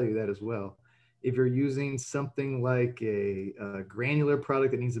going to tell you that as well. If you're using something like a granular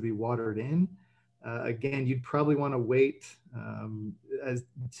product that needs to be watered in, again, you'd probably want to wait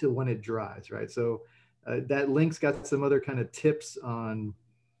till when it dries, right? So that link's got some other kind of tips on,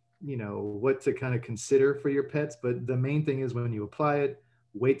 you know, what to kind of consider for your pets. But the main thing is when you apply it,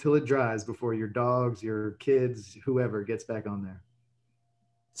 wait till it dries before your dogs, your kids, whoever gets back on there.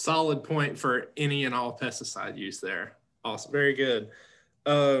 Solid point for any and all pesticide use there. Awesome. Very good.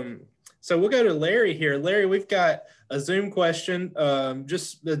 So we'll go to Larry here. Larry, we've got a Zoom question,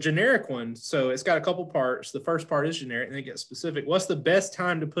 just the generic one. So it's got a couple parts. The first part is generic, and then it gets specific. What's the best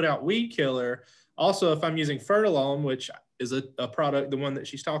time to put out weed killer? Also, if I'm using Fertilome, which is a product, the one that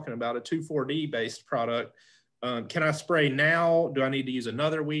she's talking about, a 2,4-D based product, can I spray now? Do I need to use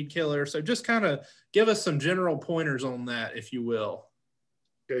another weed killer? So just kind of give us some general pointers on that, if you will.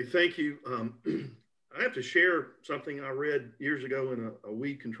 Okay, thank you. I have to share something I read years ago in a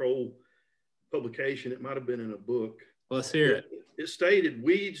weed control publication. It might have been in a book. Let's hear it. It stated,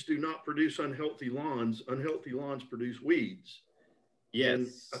 weeds do not produce unhealthy lawns. Unhealthy lawns produce weeds. Yes.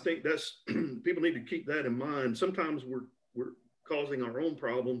 And I think that's, people need to keep that in mind. Sometimes we're causing our own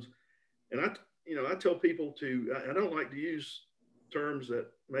problems. And I tell people I don't like to use terms that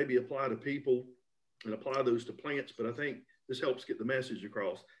maybe apply to people and apply those to plants, but I think this helps get the message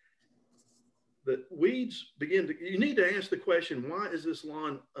across. That weeds you need to ask the question, why is this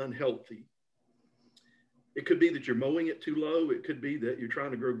lawn unhealthy? It could be that you're mowing it too low. It could be that you're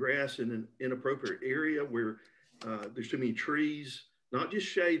trying to grow grass in an inappropriate area where there's too many trees, not just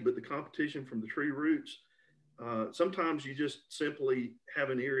shade, but the competition from the tree roots. Sometimes you just simply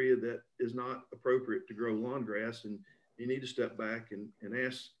have an area that is not appropriate to grow lawn grass, and you need to step back and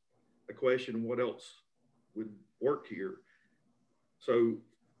ask a question, what else would work here? So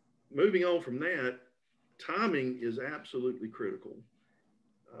moving on from that, timing is absolutely critical.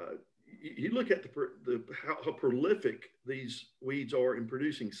 You look at how prolific these weeds are in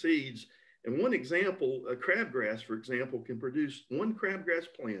producing seeds. And one example, a crabgrass, for example, can produce one crabgrass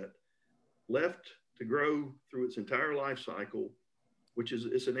plant left to grow through its entire life cycle, which is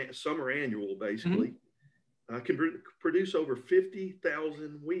it's a summer annual basically, can produce over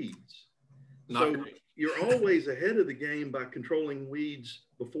 50,000 weeds. So you're always ahead of the game by controlling weeds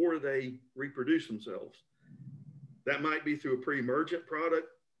before they reproduce themselves. That might be through a pre-emergent product.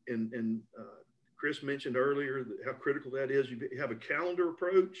 And Chris mentioned earlier how critical that is. You have a calendar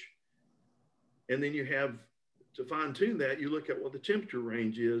approach, and then you have to fine tune that. You look at what the temperature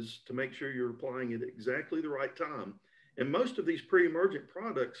range is to make sure you're applying it at exactly the right time. And most of these pre-emergent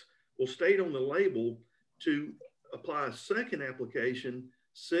products will state on the label to apply a second application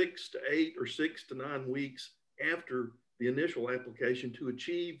 6 to 8 or 6 to 9 weeks after the initial application to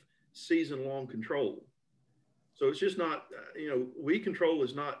achieve season-long control. So it's just not, weed control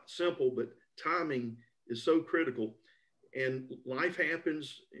is not simple, but timing is so critical. And life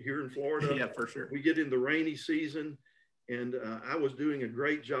happens here in Florida. Yeah, for sure. We get in the rainy season, and I was doing a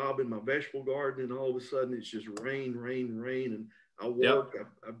great job in my vegetable garden, and all of a sudden it's just rain, and I work. Yep.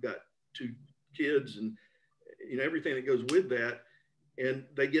 I've got 2 kids, and everything that goes with that, and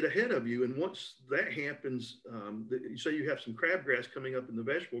they get ahead of you. And once that happens, you say you have some crabgrass coming up in the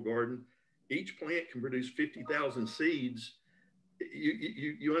vegetable garden. Each plant can produce 50,000 seeds.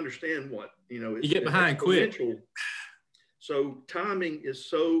 You understand what, you get behind quick. So timing is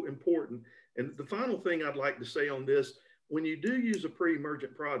so important. And the final thing I'd like to say on this, when you do use a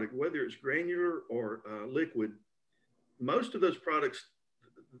pre-emergent product, whether it's granular or liquid, most of those products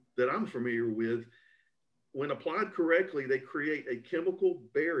that I'm familiar with, when applied correctly, they create a chemical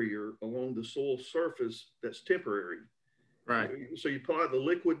barrier along the soil surface that's temporary. Right. So you apply the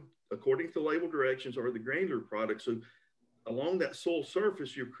liquid according to the label directions or the granular product. So along that soil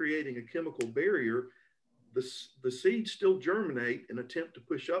surface, you're creating a chemical barrier. The seeds still germinate and attempt to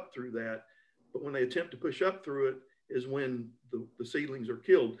push up through that. But when they attempt to push up through it is when the seedlings are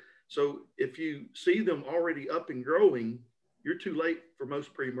killed. So if you see them already up and growing, you're too late for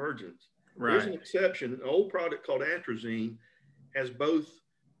most pre-emergents. Right. There's an exception. An old product called atrazine has both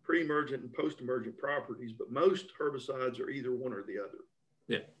pre-emergent and post-emergent properties, but most herbicides are either one or the other.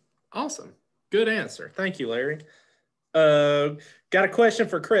 Yeah. Awesome. Good answer. Thank you, Larry. Got a question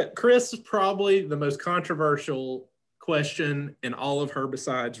for Chris. Chris is probably the most controversial question in all of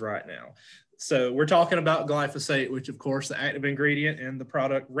herbicides right now. So we're talking about glyphosate, which of course the active ingredient in the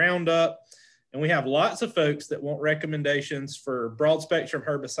product Roundup. And we have lots of folks that want recommendations for broad spectrum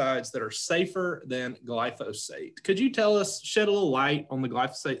herbicides that are safer than glyphosate. Could you shed a little light on the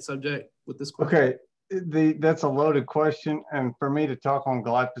glyphosate subject with this question? Okay. That's a loaded question, and for me to talk on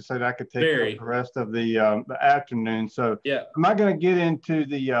glyphosate, I could take the rest of the afternoon. So yeah, I'm not going to get into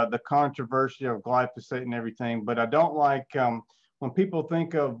the controversy of glyphosate and everything, but I don't like when people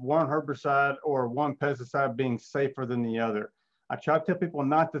think of one herbicide or one pesticide being safer than the other. I try to tell people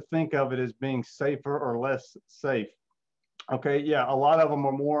not to think of it as being safer or less safe. Okay, yeah, a lot of them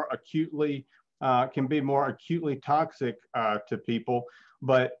are more acutely can be more acutely toxic to people.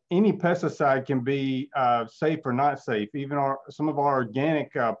 But any pesticide can be safe or not safe. Even some of our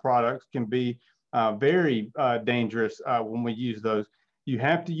organic products can be very dangerous when we use those. You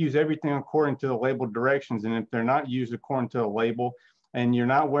have to use everything according to the label directions. And if they're not used according to the label, and you're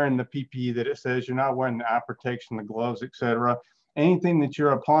not wearing the PPE that it says, you're not wearing the eye protection, the gloves, etc., anything that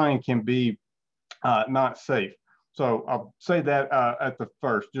you're applying can be not safe. So I'll say that at the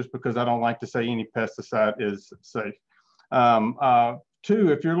first, just because I don't like to say any pesticide is safe.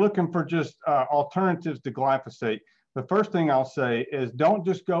 2, if you're looking for just alternatives to glyphosate, the first thing I'll say is don't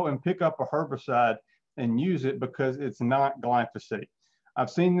just go and pick up a herbicide and use it because it's not glyphosate. I've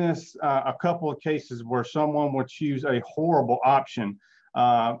seen this a couple of cases where someone would choose a horrible option,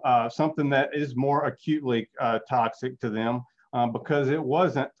 something that is more acutely toxic to them because it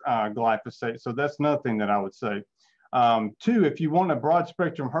wasn't glyphosate. So that's another thing that I would say. Two, if you want a broad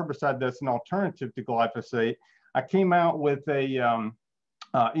spectrum herbicide that's an alternative to glyphosate, I came out with a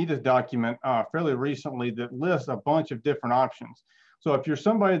IFAS document fairly recently that lists a bunch of different options. So if you're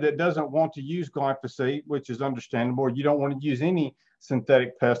somebody that doesn't want to use glyphosate, which is understandable, or you don't want to use any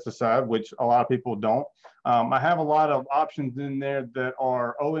synthetic pesticide, which a lot of people don't, I have a lot of options in there that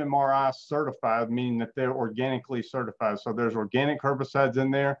are OMRI certified, meaning that they're organically certified. So there's organic herbicides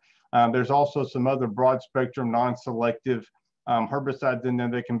in there. There's also some other broad spectrum, non-selective herbicides in there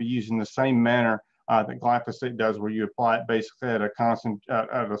that can be used in the same manner that glyphosate does, where you apply it basically at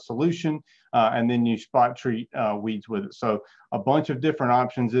a solution, and then you spot treat weeds with it. So a bunch of different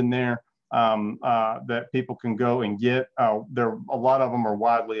options in there that people can go and get. A lot of them are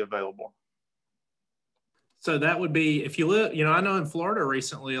widely available. So that would be, if you live, I know in Florida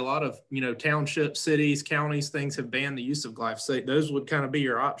recently, a lot of, townships, cities, counties, things have banned the use of glyphosate. Those would kind of be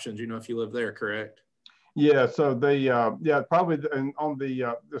your options, if you live there, correct? Yeah. So probably on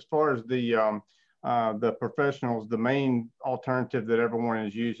the, as far as the professionals, the main alternative that everyone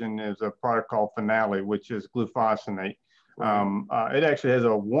is using is a product called Panhandle, which is glufosinate. Right. It actually has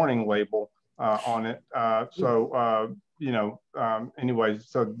a warning label on it. Anyways,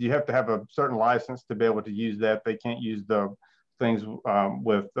 so you have to have a certain license to be able to use that. They can't use the things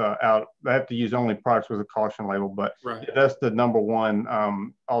they have to use only products with a caution label, but right. That's the number one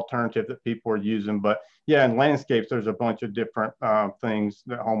alternative that people are using. But yeah, in landscapes, there's a bunch of different things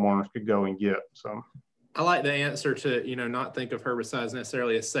that homeowners could go and get. So I like the answer to, not think of herbicides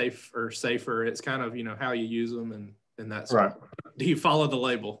necessarily as safe or safer. It's kind of, how you use them and that's right. Do you follow the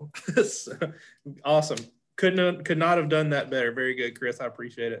label? So, awesome. Could not have done that better. Very good, Chris. I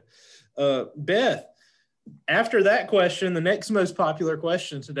appreciate it. Beth, after that question, the next most popular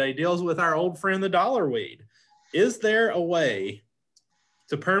question today deals with our old friend, the dollar weed. Is there a way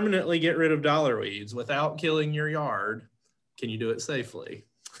to permanently get rid of dollar weeds without killing your yard? Can you do it safely?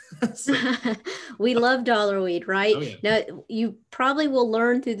 We love dollar weed, right? Oh, yeah. Now, you probably will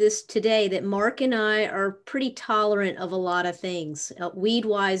learn through this today that Mark and I are pretty tolerant of a lot of things,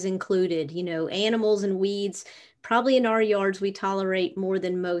 weed-wise included, animals and weeds. Probably in our yards, we tolerate more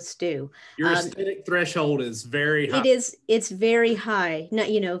than most do. Your aesthetic threshold is very high. It's very high.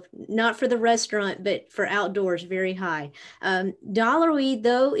 Not for the restaurant, but for outdoors, very high. Dollar weed,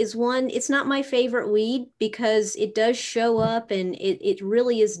 though, is one, it's not my favorite weed because it does show up and it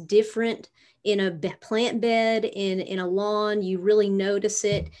really is different in a plant bed, in a lawn. You really notice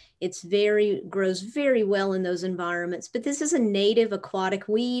it. Grows very well in those environments. But this is a native aquatic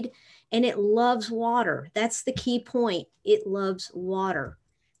weed. And it loves water. That's the key point. It loves water.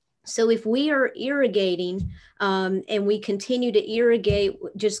 So if we are irrigating and we continue to irrigate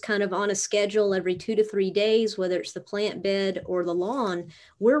just kind of on a schedule every 2 to 3 days, whether it's the plant bed or the lawn,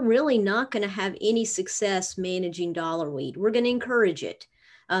 we're really not going to have any success managing dollar weed. We're going to encourage it.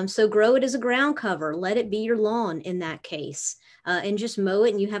 So grow it as a ground cover. Let it be your lawn in that case. And just mow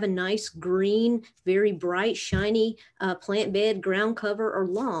it and you have a nice green, very bright, shiny plant bed, ground cover, or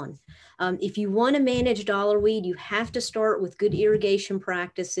lawn. If you want to manage dollar weed, you have to start with good irrigation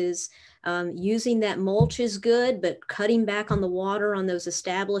practices. Using that mulch is good, but cutting back on the water on those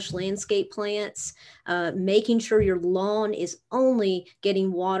established landscape plants, making sure your lawn is only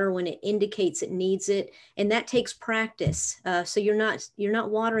getting water when it indicates it needs it. And that takes practice. So you're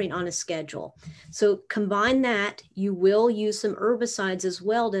not watering on a schedule. So combine that, you will use some herbicides as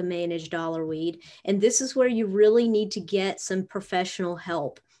well to manage dollar weed. And this is where you really need to get some professional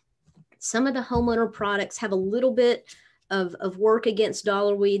help. Some of the homeowner products have a little bit of work against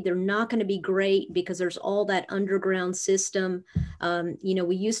dollar weed. They're not going to be great because there's all that underground system.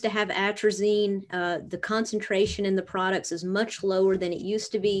 We used to have atrazine. The concentration in the products is much lower than it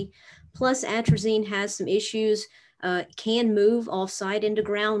used to be. Plus, atrazine has some issues, can move off-site into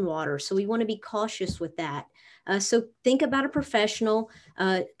groundwater. So we want to be cautious with that. So think about a professional,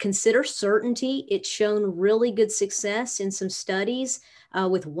 consider certainty. It's shown really good success in some studies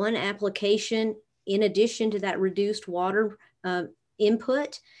with one application in addition to that reduced water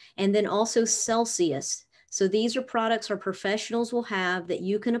input, and then also Celsius. So these are products our professionals will have that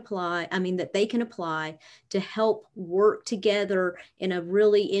you can apply, that they can apply to help work together in a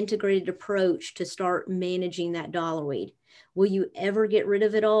really integrated approach to start managing that dollar weed. Will you ever get rid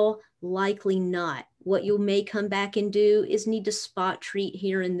of it all? Likely not. What you may come back and do is need to spot treat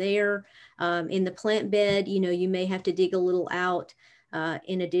here and there. In the plant bed, you may have to dig a little out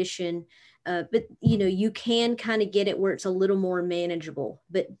in addition. But you can kind of get it where it's a little more manageable,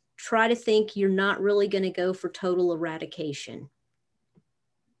 but try to think you're not really going to go for total eradication.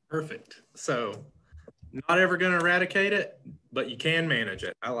 Perfect. So not ever going to eradicate it, but you can manage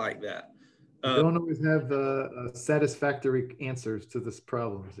it. I like that. You don't always have satisfactory answers to this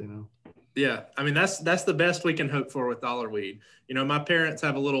problems, Yeah, I mean that's the best we can hope for with dollar weed. My parents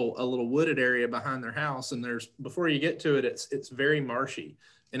have a little wooded area behind their house, and before you get to it, it's very marshy,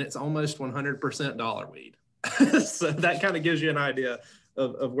 and it's almost 100% dollar weed. So that kind of gives you an idea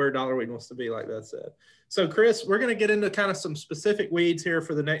of where dollar weed wants to be, like that said. So Chris, we're going to get into kind of some specific weeds here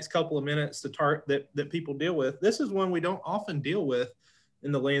for the next couple of minutes that people deal with. This is one we don't often deal with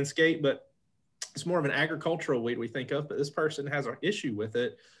in the landscape, but it's more of an agricultural weed we think of, but this person has an issue with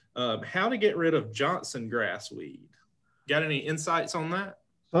it. How to get rid of Johnson grass weed. Got any insights on that?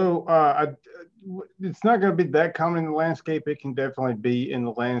 So it's not going to be that common in the landscape. It can definitely be in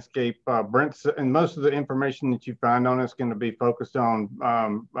the landscape. Brent's, and most of the information that you find on it's going to be focused on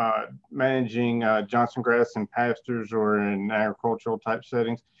managing Johnson grass in pastures or in agricultural type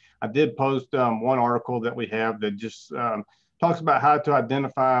settings. I did post one article that we have that just talks about how to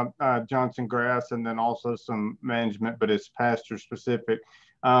identify Johnson grass, and then also some management, but it's pasture specific.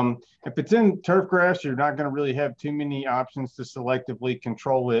 If it's in turf grass, you're not going to really have too many options to selectively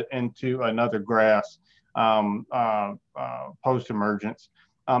control it into another grass post-emergence.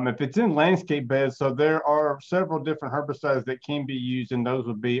 If it's in landscape beds, so there are several different herbicides that can be used, and those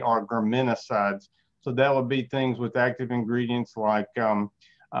would be our graminicides. So that would be things with active ingredients like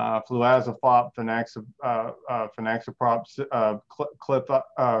fluazafop, phenoxaprop,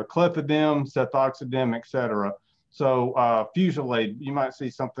 clethodim, sethoxydim, etc. So fusilade, you might see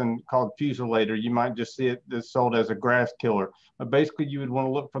something called fusilade, or you might just see it that's sold as a grass killer. But basically, you would want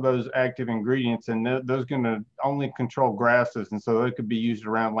to look for those active ingredients, and those are going to only control grasses, and so they could be used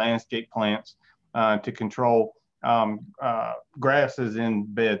around landscape plants to control grasses in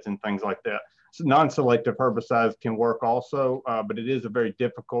beds and things like that. So non-selective herbicides can work also, but it is a very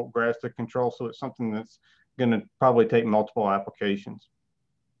difficult grass to control, so it's something that's going to probably take multiple applications.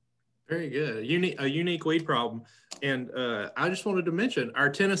 Very good. A unique weed problem. And I just wanted to mention our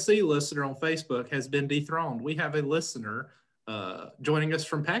Tennessee listener on Facebook has been dethroned. We have a listener joining us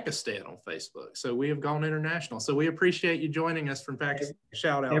from Pakistan on Facebook. So we have gone international. So we appreciate you joining us from Pakistan.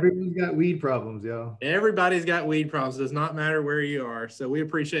 Shout out. Everyone's got weed problems, y'all. Everybody's got weed problems. Does not matter where you are. So we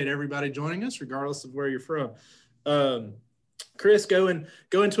appreciate everybody joining us, regardless of where you're from. Chris, go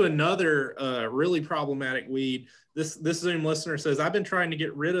into another really problematic weed. This Zoom listener says, I've been trying to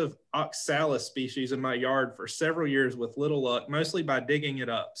get rid of oxalis species in my yard for several years with little luck, mostly by digging it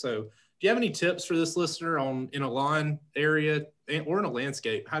up. So do you have any tips for this listener in a lawn area or in a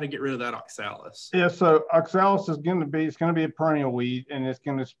landscape, how to get rid of that oxalis? Yeah, so oxalis is going to be a perennial weed, and it's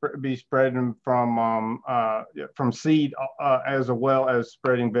going to be spreading from seed as well as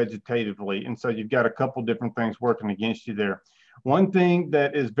spreading vegetatively. And so you've got a couple different things working against you there. One thing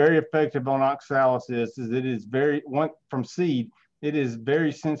that is very effective on oxalis is it is from seed, it is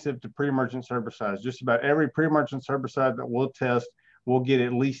very sensitive to pre-emergence herbicides. Just about every pre-emergence herbicide that we'll test will get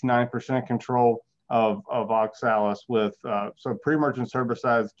at least 9% control of oxalis with, so pre-emergence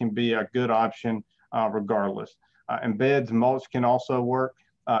herbicides can be a good option regardless. And beds, mulch can also work.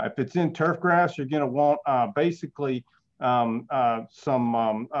 If it's in turf grass, you're going to want basically any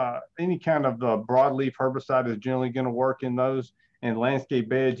kind of broadleaf herbicide is generally going to work in those. In landscape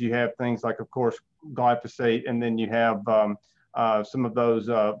beds, you have things like, of course, glyphosate, and then you have some of those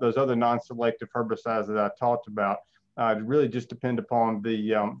other non-selective herbicides that I talked about. It really just depend upon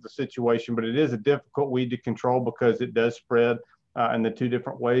the situation, but it is a difficult weed to control because it does spread in the two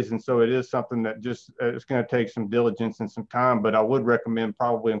different ways, and so it is something that just it's going to take some diligence and some time. But I would recommend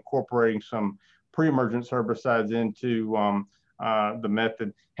probably incorporating some pre-emergence herbicides into the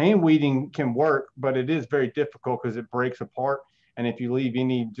method. Hand weeding can work, but it is very difficult because it breaks apart. And if you leave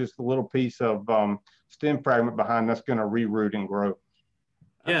just a little piece of stem fragment behind, that's going to reroot and grow.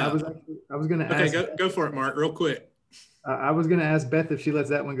 Yeah, I was going to ask. Okay, go for it, Mark, real quick. I was going to ask Beth if she lets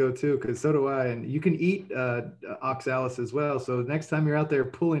that one go too, because so do I. And you can eat oxalis as well. So next time you're out there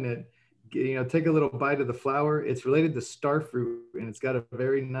pulling it, take a little bite of the flower. It's related to starfruit, and it's got a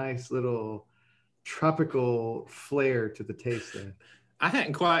very nice little tropical flair to the taste there. I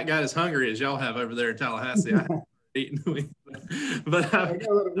hadn't quite got as hungry as y'all have over there in Tallahassee. I haven't eaten weeds, but I got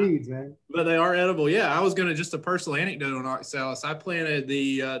a lot of weeds, man. But they are edible. Yeah, I was going to just a personal anecdote on oxalis. I planted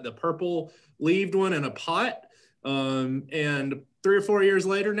the purple leaved one in a pot, and 3 or 4 years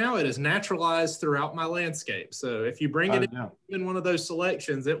later, now it is naturalized throughout my landscape. So if you bring it in one of those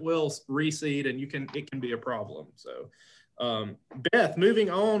selections, it will reseed, and it can be a problem. So Beth, moving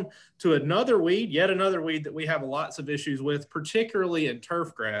on to another weed, yet another weed that we have lots of issues with, particularly in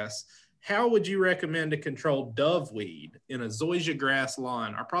turf grass. How would you recommend to control doveweed in a zoysia grass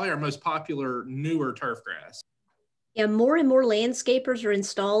lawn, probably our most popular newer turf grass? Yeah, more and more landscapers are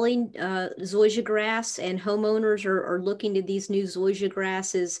installing zoysia grass, and homeowners are looking to these new zoysia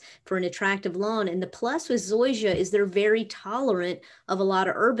grasses for an attractive lawn. And the plus with zoysia is they're very tolerant of a lot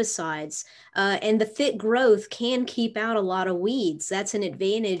of herbicides, and the thick growth can keep out a lot of weeds. That's an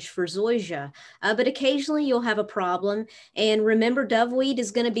advantage for zoysia. But occasionally you'll have a problem. And remember, doveweed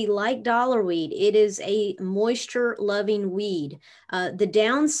is going to be like dollarweed. It is a moisture-loving weed. The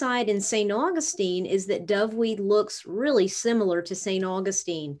downside in St. Augustine is that doveweed looks really similar to St.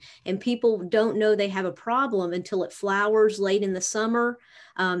 Augustine, and people don't know they have a problem until it flowers late in the summer.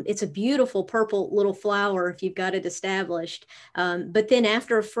 It's a beautiful purple little flower if you've got it established. But then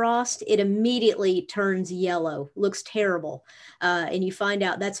after a frost, it immediately turns yellow, looks terrible. And you find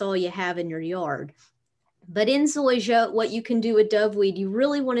out that's all you have in your yard. But in zoysia, what you can do with doveweed, you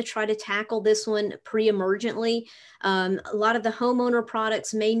really want to try to tackle this one pre-emergently. A lot of the homeowner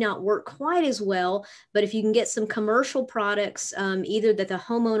products may not work quite as well, but if you can get some commercial products, either that the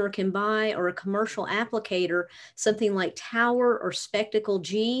homeowner can buy or a commercial applicator, something like Tower or Spectacle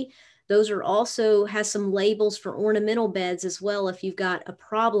G, those are also has some labels for ornamental beds as well. If you've got a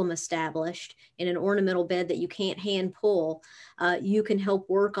problem established in an ornamental bed that you can't hand pull, you can help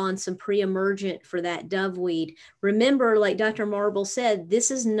work on some pre-emergent for that doveweed. Remember, like Dr. Marble said,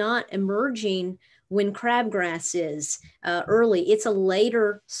 this is not emerging when crabgrass is early. It's a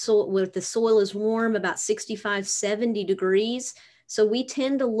later, so where the soil is warm, about 65, 70 degrees. So we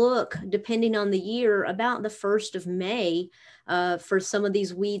tend to look, depending on the year, about the 1st of May for some of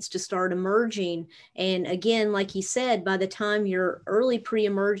these weeds to start emerging. And again, like he said, by the time you're early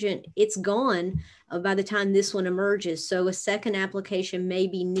pre-emergent, it's gone by the time this one emerges. So a second application may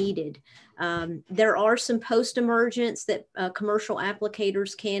be needed. There are some post-emergents that commercial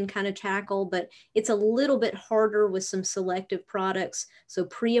applicators can kind of tackle, but it's a little bit harder with some selective products. So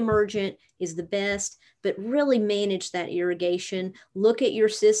pre-emergent is the best, but really manage that irrigation. Look at your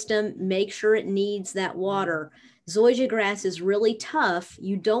system, make sure it needs that water. Zoysia grass is really tough.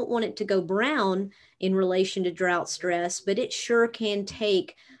 You don't want it to go brown in relation to drought stress, but it sure can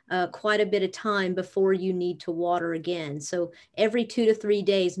take quite a bit of time before you need to water again. So every 2 to 3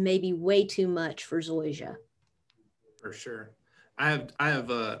 days may be way too much for zoysia. For sure. I have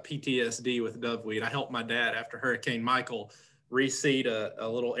PTSD with doveweed. I helped my dad after Hurricane Michael reseed a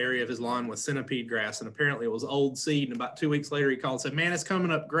little area of his lawn with centipede grass, and apparently it was old seed. And about 2 weeks later, he called and said, "Man, it's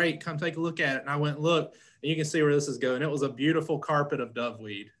coming up great. Come take a look at it." And I went and looked, and you can see where this is going. It was a beautiful carpet of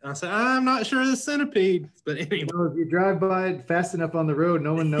doveweed. And I said, "I'm not sure it's centipede," but anyway. You know, if you drive by it fast enough on the road,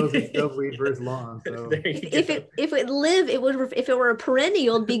 no one knows it's doveweed for his lawn. So if it were a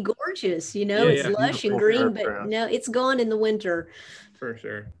perennial, it'd be gorgeous. You know, it's lush and green, but no, it's gone in the winter. For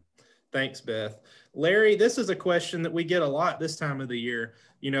sure. Thanks, Beth. Larry, this is a question that we get a lot this time of the year.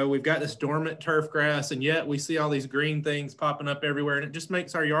 You know, we've got this dormant turf grass, and yet we see all these green things popping up everywhere, and it just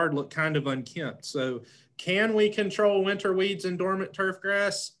makes our yard look kind of unkempt. So can we control winter weeds in dormant turf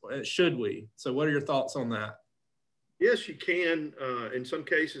grass? Should we? So what are your thoughts on that? Yes, you can. In some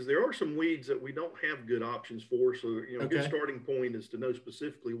cases, there are some weeds that we don't have good options for. So, you know, a good starting point is to know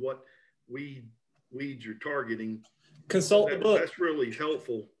specifically what weeds you're targeting. Consult the book. That's really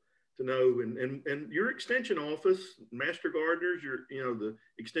helpful to know, and your extension office, master gardeners, the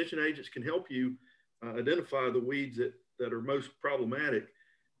extension agents can help you identify the weeds that are most problematic.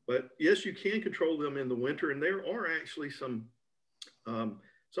 But yes, you can control them in the winter, and there are actually some.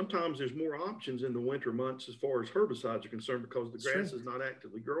 Sometimes there's more options in the winter months as far as herbicides are concerned because the grass is not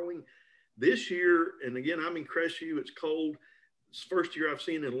actively growing. This year, and again, I'm in Crestview, it's cold. It's the first year I've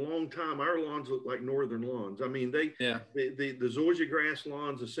seen in a long time, our lawns look like northern lawns. I mean, the zoysia grass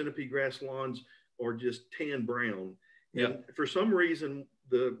lawns, the centipede grass lawns are just tan brown. Yeah. And for some reason,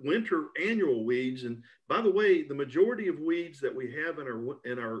 the winter annual weeds, and by the way, the majority of weeds that we have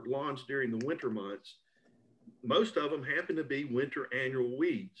in our lawns during the winter months, most of them happen to be winter annual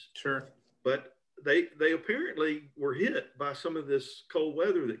weeds. Sure. But they apparently were hit by some of this cold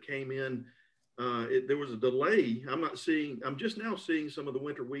weather that came in. There was a delay. I'm just now seeing some of the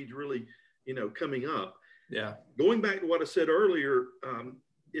winter weeds really, coming up. Yeah. Going back to what I said earlier,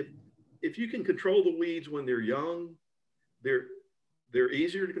 if you can control the weeds when they're young, they're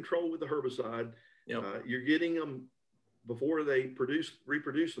easier to control with the herbicide. Yep. You're getting them before they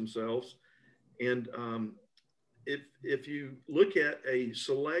reproduce themselves. And if you look at a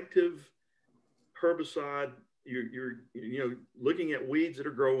selective herbicide, you're looking at weeds that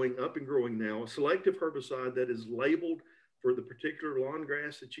are growing up and growing now, a selective herbicide that is labeled for the particular lawn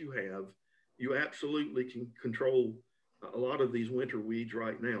grass that you have, you absolutely can control a lot of these winter weeds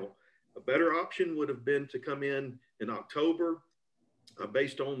right now. A better option would have been to come in October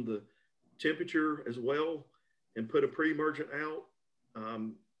based on the temperature as well and put a pre-emergent out.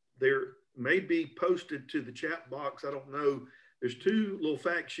 There may be posted to the chat box, I don't know. There's two little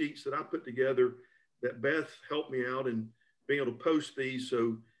fact sheets that I put together that Beth helped me out in being able to post these.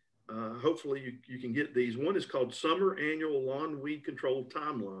 So hopefully you can get these. One is called Summer Annual Lawn Weed Control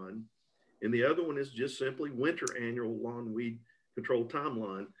Timeline. And the other one is just simply Winter Annual Lawn Weed Control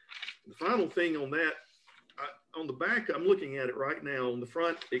Timeline. The final thing on that, on the back, I'm looking at it right now. On the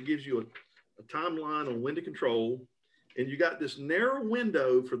front, it gives you a timeline on when to control. And you got this narrow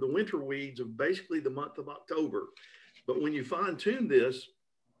window for the winter weeds of basically the month of October. But when you fine tune this,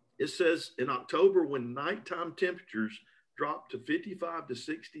 it says in October, when nighttime temperatures drop to 55 to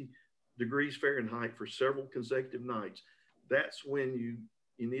 60 degrees Fahrenheit for several consecutive nights, that's when you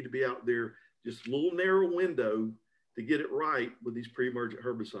need to be out there, just a little narrow window to get it right with these pre-emergent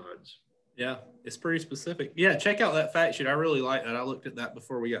herbicides. Yeah, it's pretty specific. Yeah, check out that fact sheet. I really like that. I looked at that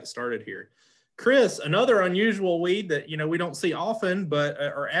before we got started here. Chris, another unusual weed that, you know, we don't see often,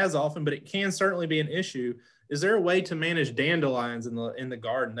 or as often, but it can certainly be an issue. Is there a way to manage dandelions in the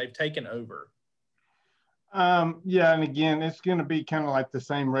garden? They've taken over. Yeah, and again, it's going to be kind of like the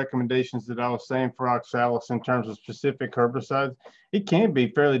same recommendations that I was saying for oxalis in terms of specific herbicides. It can be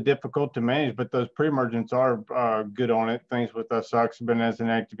fairly difficult to manage, but those pre-emergents are good on it. Things with isoxaben as an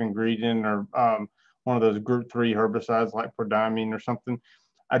active ingredient, or one of those group 3 herbicides like prodiamine or something.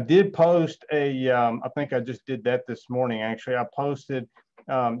 I did post I think I just did that this morning, actually. I posted,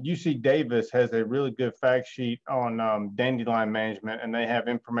 UC Davis has a really good fact sheet on dandelion management, and they have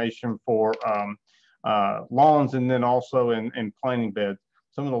information for lawns and then also in planting beds.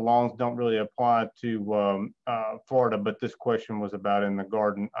 Some of the lawns don't really apply to Florida, but this question was about in the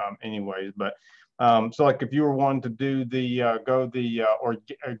garden anyways. But so like if you were wanting to do the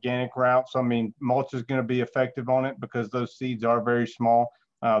organic route, so I mean, mulch is going to be effective on it because those seeds are very small.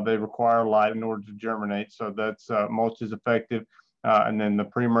 They require light in order to germinate. So that's mulch is effective. And then the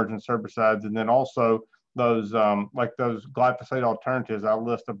pre-emergent herbicides, and then also those like those glyphosate alternatives. I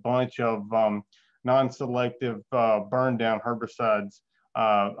list a bunch of non-selective burn down herbicides,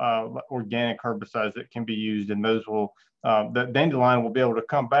 organic herbicides that can be used, and those will, the dandelion will be able to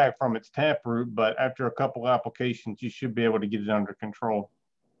come back from its taproot, but after a couple applications, you should be able to get it under control.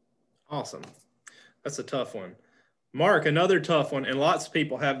 Awesome. That's a tough one. Mark, another tough one, and lots of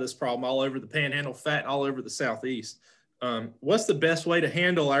people have this problem all over the Panhandle, fact, all over the Southeast. What's the best way to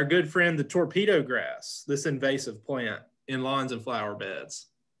handle our good friend, the torpedo grass, this invasive plant in lawns and flower beds?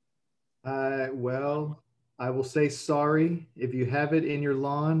 Well, I will say sorry. If you have it in your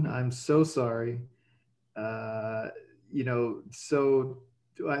lawn, I'm so sorry. You know, so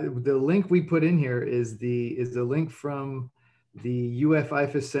the link we put in here is the link from the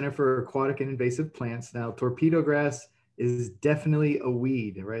IFAS Center for Aquatic and Invasive Plants. Now, torpedo grass is definitely a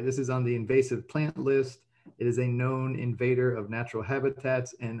weed, right? This is on the invasive plant list. It is a known invader of natural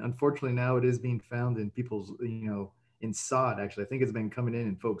habitats. And unfortunately now it is being found in people's, you know, in sod, actually. I think it's been coming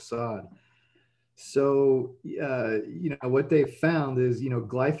in folks' sod. So, you know, what they found is, you know,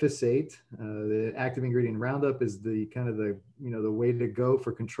 glyphosate, the active ingredient Roundup, is the kind of the, you know, the way to go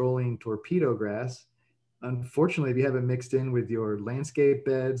for controlling torpedo grass. Unfortunately, if you have it mixed in with your landscape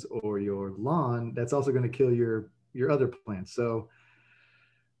beds or your lawn, that's also going to kill your other plants. So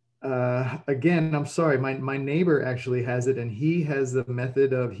again, I'm sorry, my neighbor actually has it, and he has the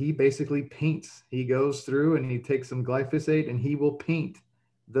method of, he basically paints. He goes through and he takes some glyphosate and he will paint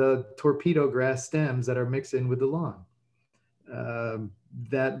the torpedo grass stems that are mixed in with the lawn.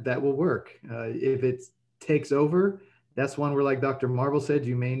 That will work. If it takes over, that's one where, like Dr. Marble said,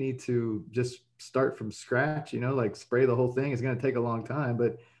 you may need to just start from scratch, you know, like spray the whole thing. It's going to take a long time,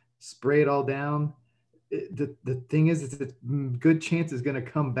 but spray it all down. The thing is, it's a good chance it's going to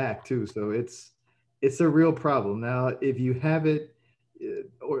come back too. So it's a real problem. Now, if you have it,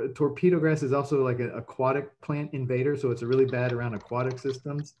 or torpedo grass is also like an aquatic plant invader. So it's really bad around aquatic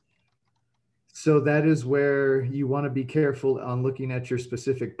systems. So that is where you want to be careful on looking at your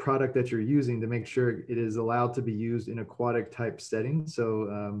specific product that you're using to make sure it is allowed to be used in aquatic type settings.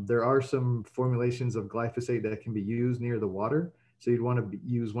 So there are some formulations of glyphosate that can be used near the water. So you'd want to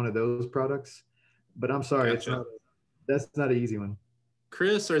use one of those products. But I'm sorry, Gotcha. That's not an easy one.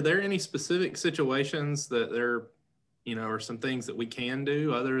 Chris, are there any specific situations that there, you know, or some things that we can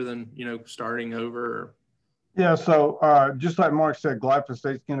do other than, you know, starting over? Yeah, so just like Mark said,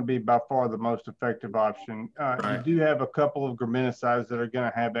 glyphosate is going to be by far the most effective option. Right. You do have a couple of graminicides that are going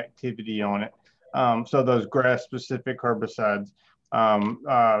to have activity on it. So those grass-specific herbicides,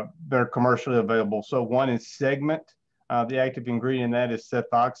 they're commercially available. So one is Segment. The active ingredient in that is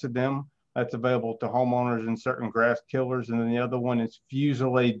cefoxidime. That's available to homeowners in certain grass killers. And then the other one is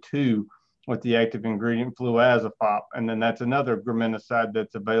Fusilade 2 with the active ingredient fluazepop. And then that's another graminicide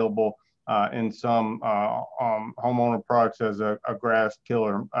that's available in some homeowner products as a grass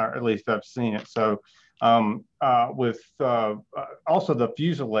killer, or at least I've seen it. So with also the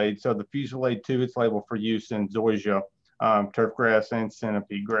Fusilade, so the Fusilade 2, it's labeled for use in zoysia, turf grass, and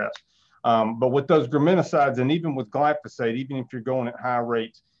centipede grass. But with those graminicides, and even with glyphosate, even if you're going at high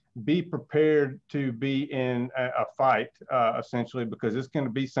rates, be prepared to be in a fight, essentially, because it's going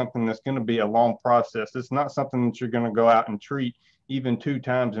to be something that's going to be a long process. It's not something that you're going to go out and treat even 2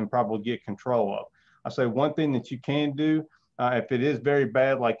 times and probably get control of. I say one thing that you can do, if it is very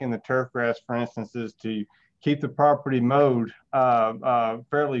bad, like in the turf grass, for instance, is to keep the property mowed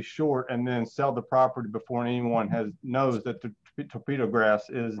fairly short and then sell the property before anyone knows that the torpedo grass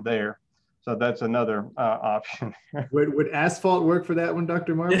is there. So that's another option. Would asphalt work for that one,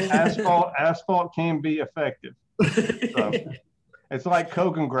 Dr. Marble? Asphalt can be effective. So it's like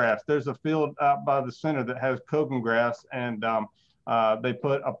Kogan grass. There's a field out by the center that has Kogan grass, and they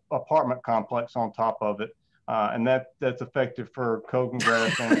put an apartment complex on top of it. And that's effective for Kogan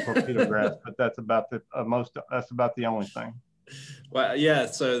grass and torpedo grass, but that's about the only thing. Well, yeah.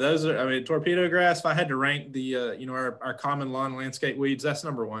 So those are, I mean, torpedo grass, if I had to rank the, our common lawn landscape weeds, that's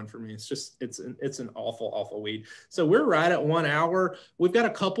number 1 for me. It's just, it's an awful weed. So we're right at 1 hour. We've got a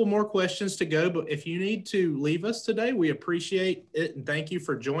couple more questions to go, but if you need to leave us today, we appreciate it. And thank you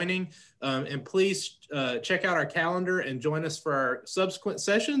for joining. And please check out our calendar and join us for our subsequent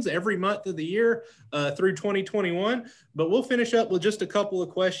sessions every month of the year through 2021. But we'll finish up with just a couple of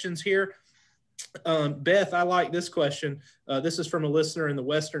questions here. Beth, I like this question. This is from a listener in the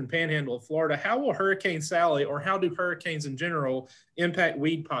Western Panhandle of Florida. How will Hurricane Sally, or how do hurricanes in general, impact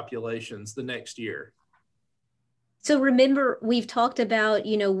weed populations the next year? So remember, we've talked about,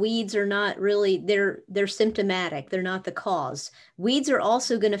 weeds are not really, they're symptomatic. They're not the cause. Weeds are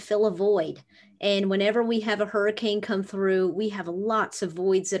also going to fill a void. And whenever we have a hurricane come through, we have lots of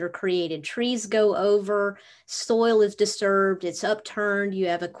voids that are created. Trees go over, soil is disturbed, it's upturned, you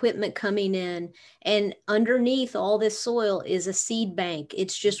have equipment coming in, and underneath all this soil is a seed bank.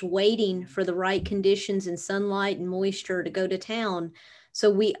 It's just waiting for the right conditions and sunlight and moisture to go to town. So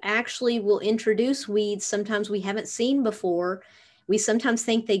we actually will introduce weeds sometimes we haven't seen before. We sometimes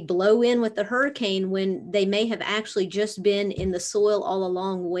think they blow in with the hurricane when they may have actually just been in the soil all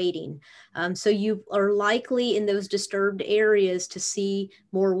along waiting. So you are likely in those disturbed areas to see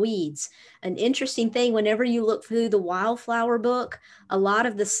more weeds. An interesting thing, whenever you look through the wildflower book, a lot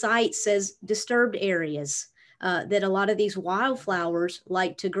of the site says disturbed areas. That a lot of these wildflowers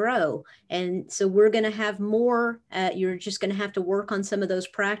like to grow. And so we're going to have more, you're just going to have to work on some of those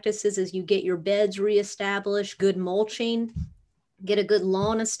practices as you get your beds reestablished, good mulching, get a good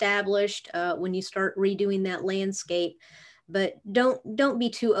lawn established when you start redoing that landscape. But don't be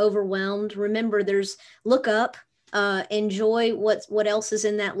too overwhelmed. Remember, look up, enjoy what else is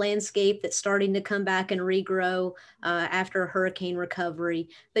in that landscape that's starting to come back and regrow after a hurricane recovery.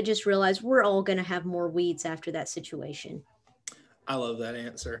 But just realize we're all going to have more weeds after that situation. I love that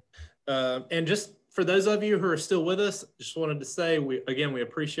answer. And just for those of you who are still with us, just wanted to say, we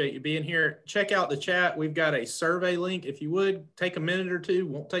appreciate you being here. Check out the chat. We've got a survey link. If you would, take a minute or two,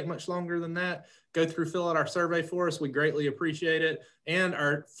 won't take much longer than that. Go through, fill out our survey for us. We greatly appreciate it. And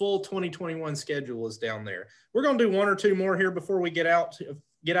our full 2021 schedule is down there. We're going to do 1 or 2 more here before we get out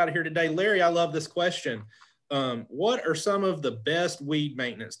of here today. Larry, I love this question. What are some of the best weed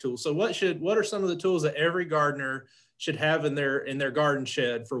maintenance tools? So what are some of the tools that every gardener should have in their garden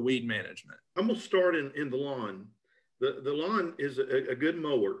shed for weed management? I'm going to start in the lawn. The lawn is a good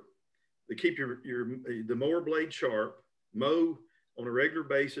mower to keep the mower blade sharp, mow on a regular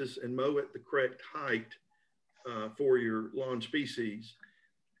basis, and mow at the correct height for your lawn species.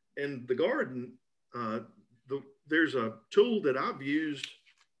 And the garden, there's a tool that I've used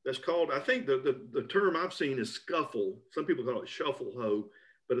that's called, I think the term I've seen is scuffle. Some people call it shuffle hoe,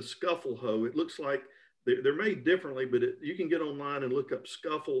 but a scuffle hoe. It looks like they're made differently, but you can get online and look up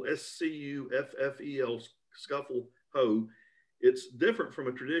scuffle, SCUFFEL, scuffle hoe. It's different from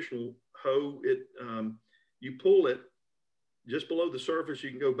a traditional hoe. You pull it just below the surface. You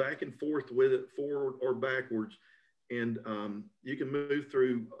can go back and forth with it, forward or backwards, and you can move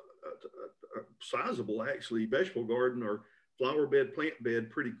through a sizable, actually, vegetable garden or flower bed, plant bed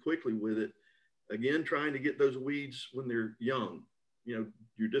pretty quickly with it. Again, trying to get those weeds when they're young.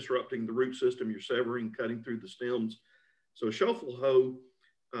 You're disrupting the root system, you're severing, cutting through the stems. So shuffle hoe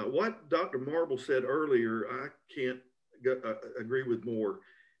What Dr. Marble said earlier, I can't agree with more.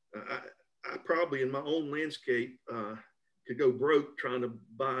 I probably in my own landscape could go broke trying to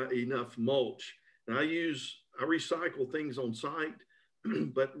buy enough mulch. And I recycle things on site,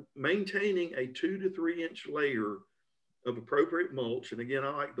 but maintaining a 2 to 3 inch layer of appropriate mulch. And again, I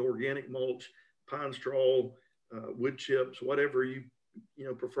like the organic mulch, pine straw, wood chips, whatever you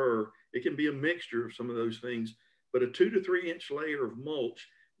prefer. It can be a mixture of some of those things, but a 2 to 3 inch layer of mulch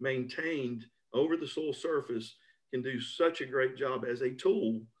maintained over the soil surface can do such a great job as a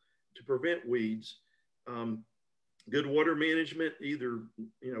tool to prevent weeds. Good water management, either,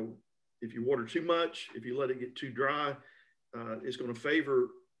 if you water too much, if you let it get too dry, it's going to favor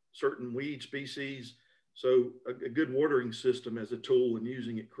certain weed species. So a good watering system as a tool and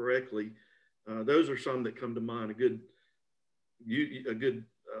using it correctly, those are some that come to mind. A good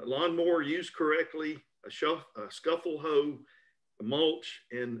lawnmower used correctly, a scuffle hoe, a mulch,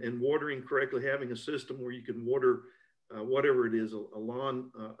 and watering correctly, having a system where you can water whatever it is, a lawn,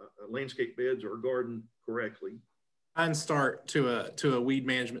 landscape beds, or a garden correctly. And start to a weed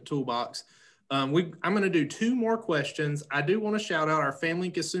management toolbox. I'm going to do 2 more questions. I do want to shout out our family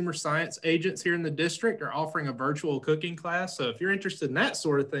and consumer science agents here in the district are offering a virtual cooking class. So if you're interested in that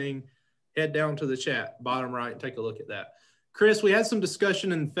sort of thing, head down to the chat, bottom right, and take a look at that. Chris, we had some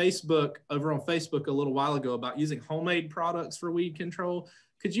discussion over on Facebook a little while ago about using homemade products for weed control.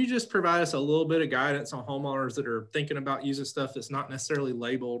 Could you just provide us a little bit of guidance on homeowners that are thinking about using stuff that's not necessarily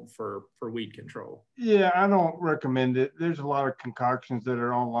labeled for weed control? Yeah, I don't recommend it. There's a lot of concoctions that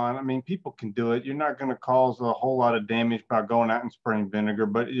are online. I mean, people can do it. You're not going to cause a whole lot of damage by going out and spraying vinegar,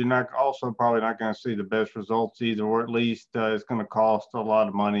 but you're probably not going to see the best results either, or at least it's going to cost a lot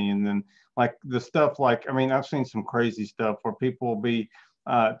of money. And then I've seen some crazy stuff where people will be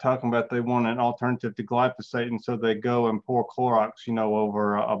talking about they want an alternative to glyphosate, and so they go and pour Clorox,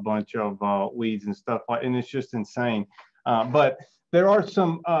 over a bunch of weeds and stuff and it's just insane. But there are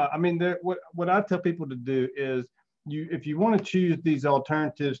some. What I tell people to do is, if you want to choose these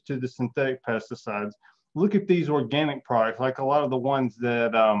alternatives to the synthetic pesticides, look at these organic products, like a lot of the ones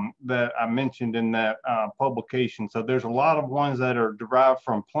that I mentioned in that publication. So there's a lot of ones that are derived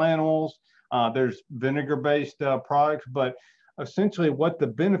from plant oils. There's vinegar-based products, but essentially what the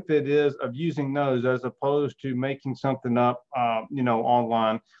benefit is of using those as opposed to making something up,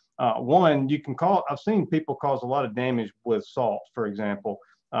 online. One, I've seen people cause a lot of damage with salt, for example,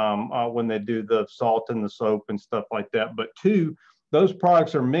 when they do the salt and the soap and stuff like that. But 2, those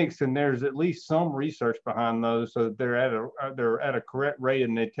products are mixed, and there's at least some research behind those, so they're at a correct rate,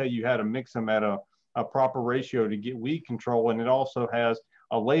 and they tell you how to mix them at a proper ratio to get weed control. And it also has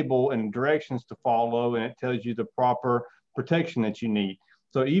a label and directions to follow, and it tells you the proper protection that you need.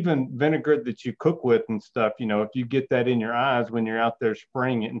 So even vinegar that you cook with and stuff, if you get that in your eyes when you're out there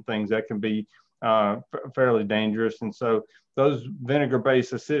spraying it and things, that can be fairly dangerous. And so those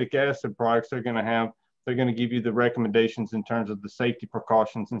vinegar-based acidic acid products are going to give you the recommendations in terms of the safety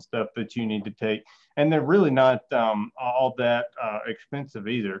precautions and stuff that you need to take. And they're really not all that expensive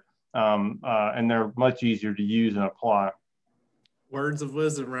either. And they're much easier to use and apply. Words of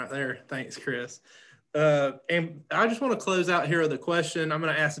wisdom right there. Thanks, Chris. And I just want to close out here with a question. I'm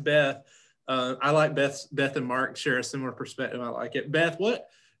going to ask Beth. I like Beth and Mark share a similar perspective. I like it. Beth,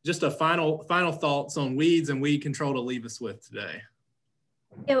 just a final thoughts on weeds and weed control to leave us with today?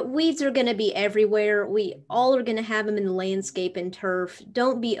 Yeah, weeds are going to be everywhere. We all are going to have them in the landscape and turf.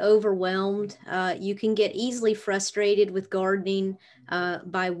 Don't be overwhelmed. You can get easily frustrated with gardening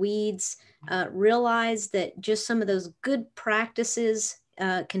by weeds. Realize that just some of those good practices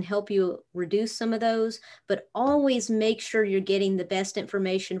can help you reduce some of those, but always make sure you're getting the best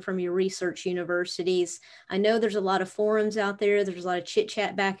information from your research universities. I know there's a lot of forums out there. There's a lot of chit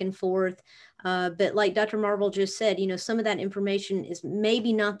chat back and forth. But like Dr. Marble just said, some of that information is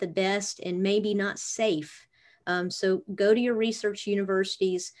maybe not the best and maybe not safe. So go to your research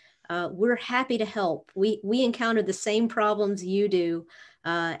universities. We're happy to help. We encounter the same problems you do.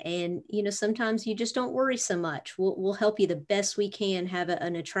 And sometimes you just don't worry so much. We'll help you the best we can have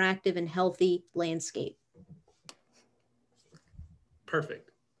an attractive and healthy landscape. Perfect.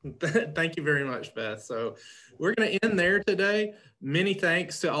 Thank you very much, Beth. So we're going to end there today. Many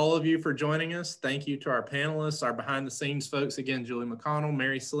thanks to all of you for joining us. Thank you to our panelists, our behind the scenes folks, again, Julie McConnell,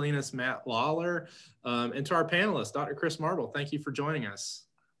 Mary Salinas, Matt Lawler, and to our panelists, Dr. Chris Marble. Thank you for joining us.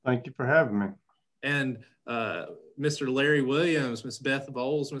 Thank you for having me. And Mr. Larry Williams, Ms. Beth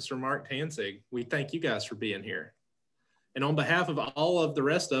Bolles, Mr. Mark Tancig, we thank you guys for being here. And on behalf of all of the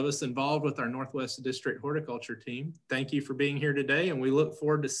rest of us involved with our Northwest District Horticulture team, thank you for being here today. And we look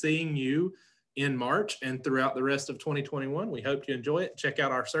forward to seeing you in March and throughout the rest of 2021. We hope you enjoy it. Check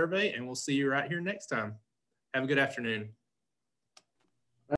out our survey, and we'll see you right here next time. Have a good afternoon.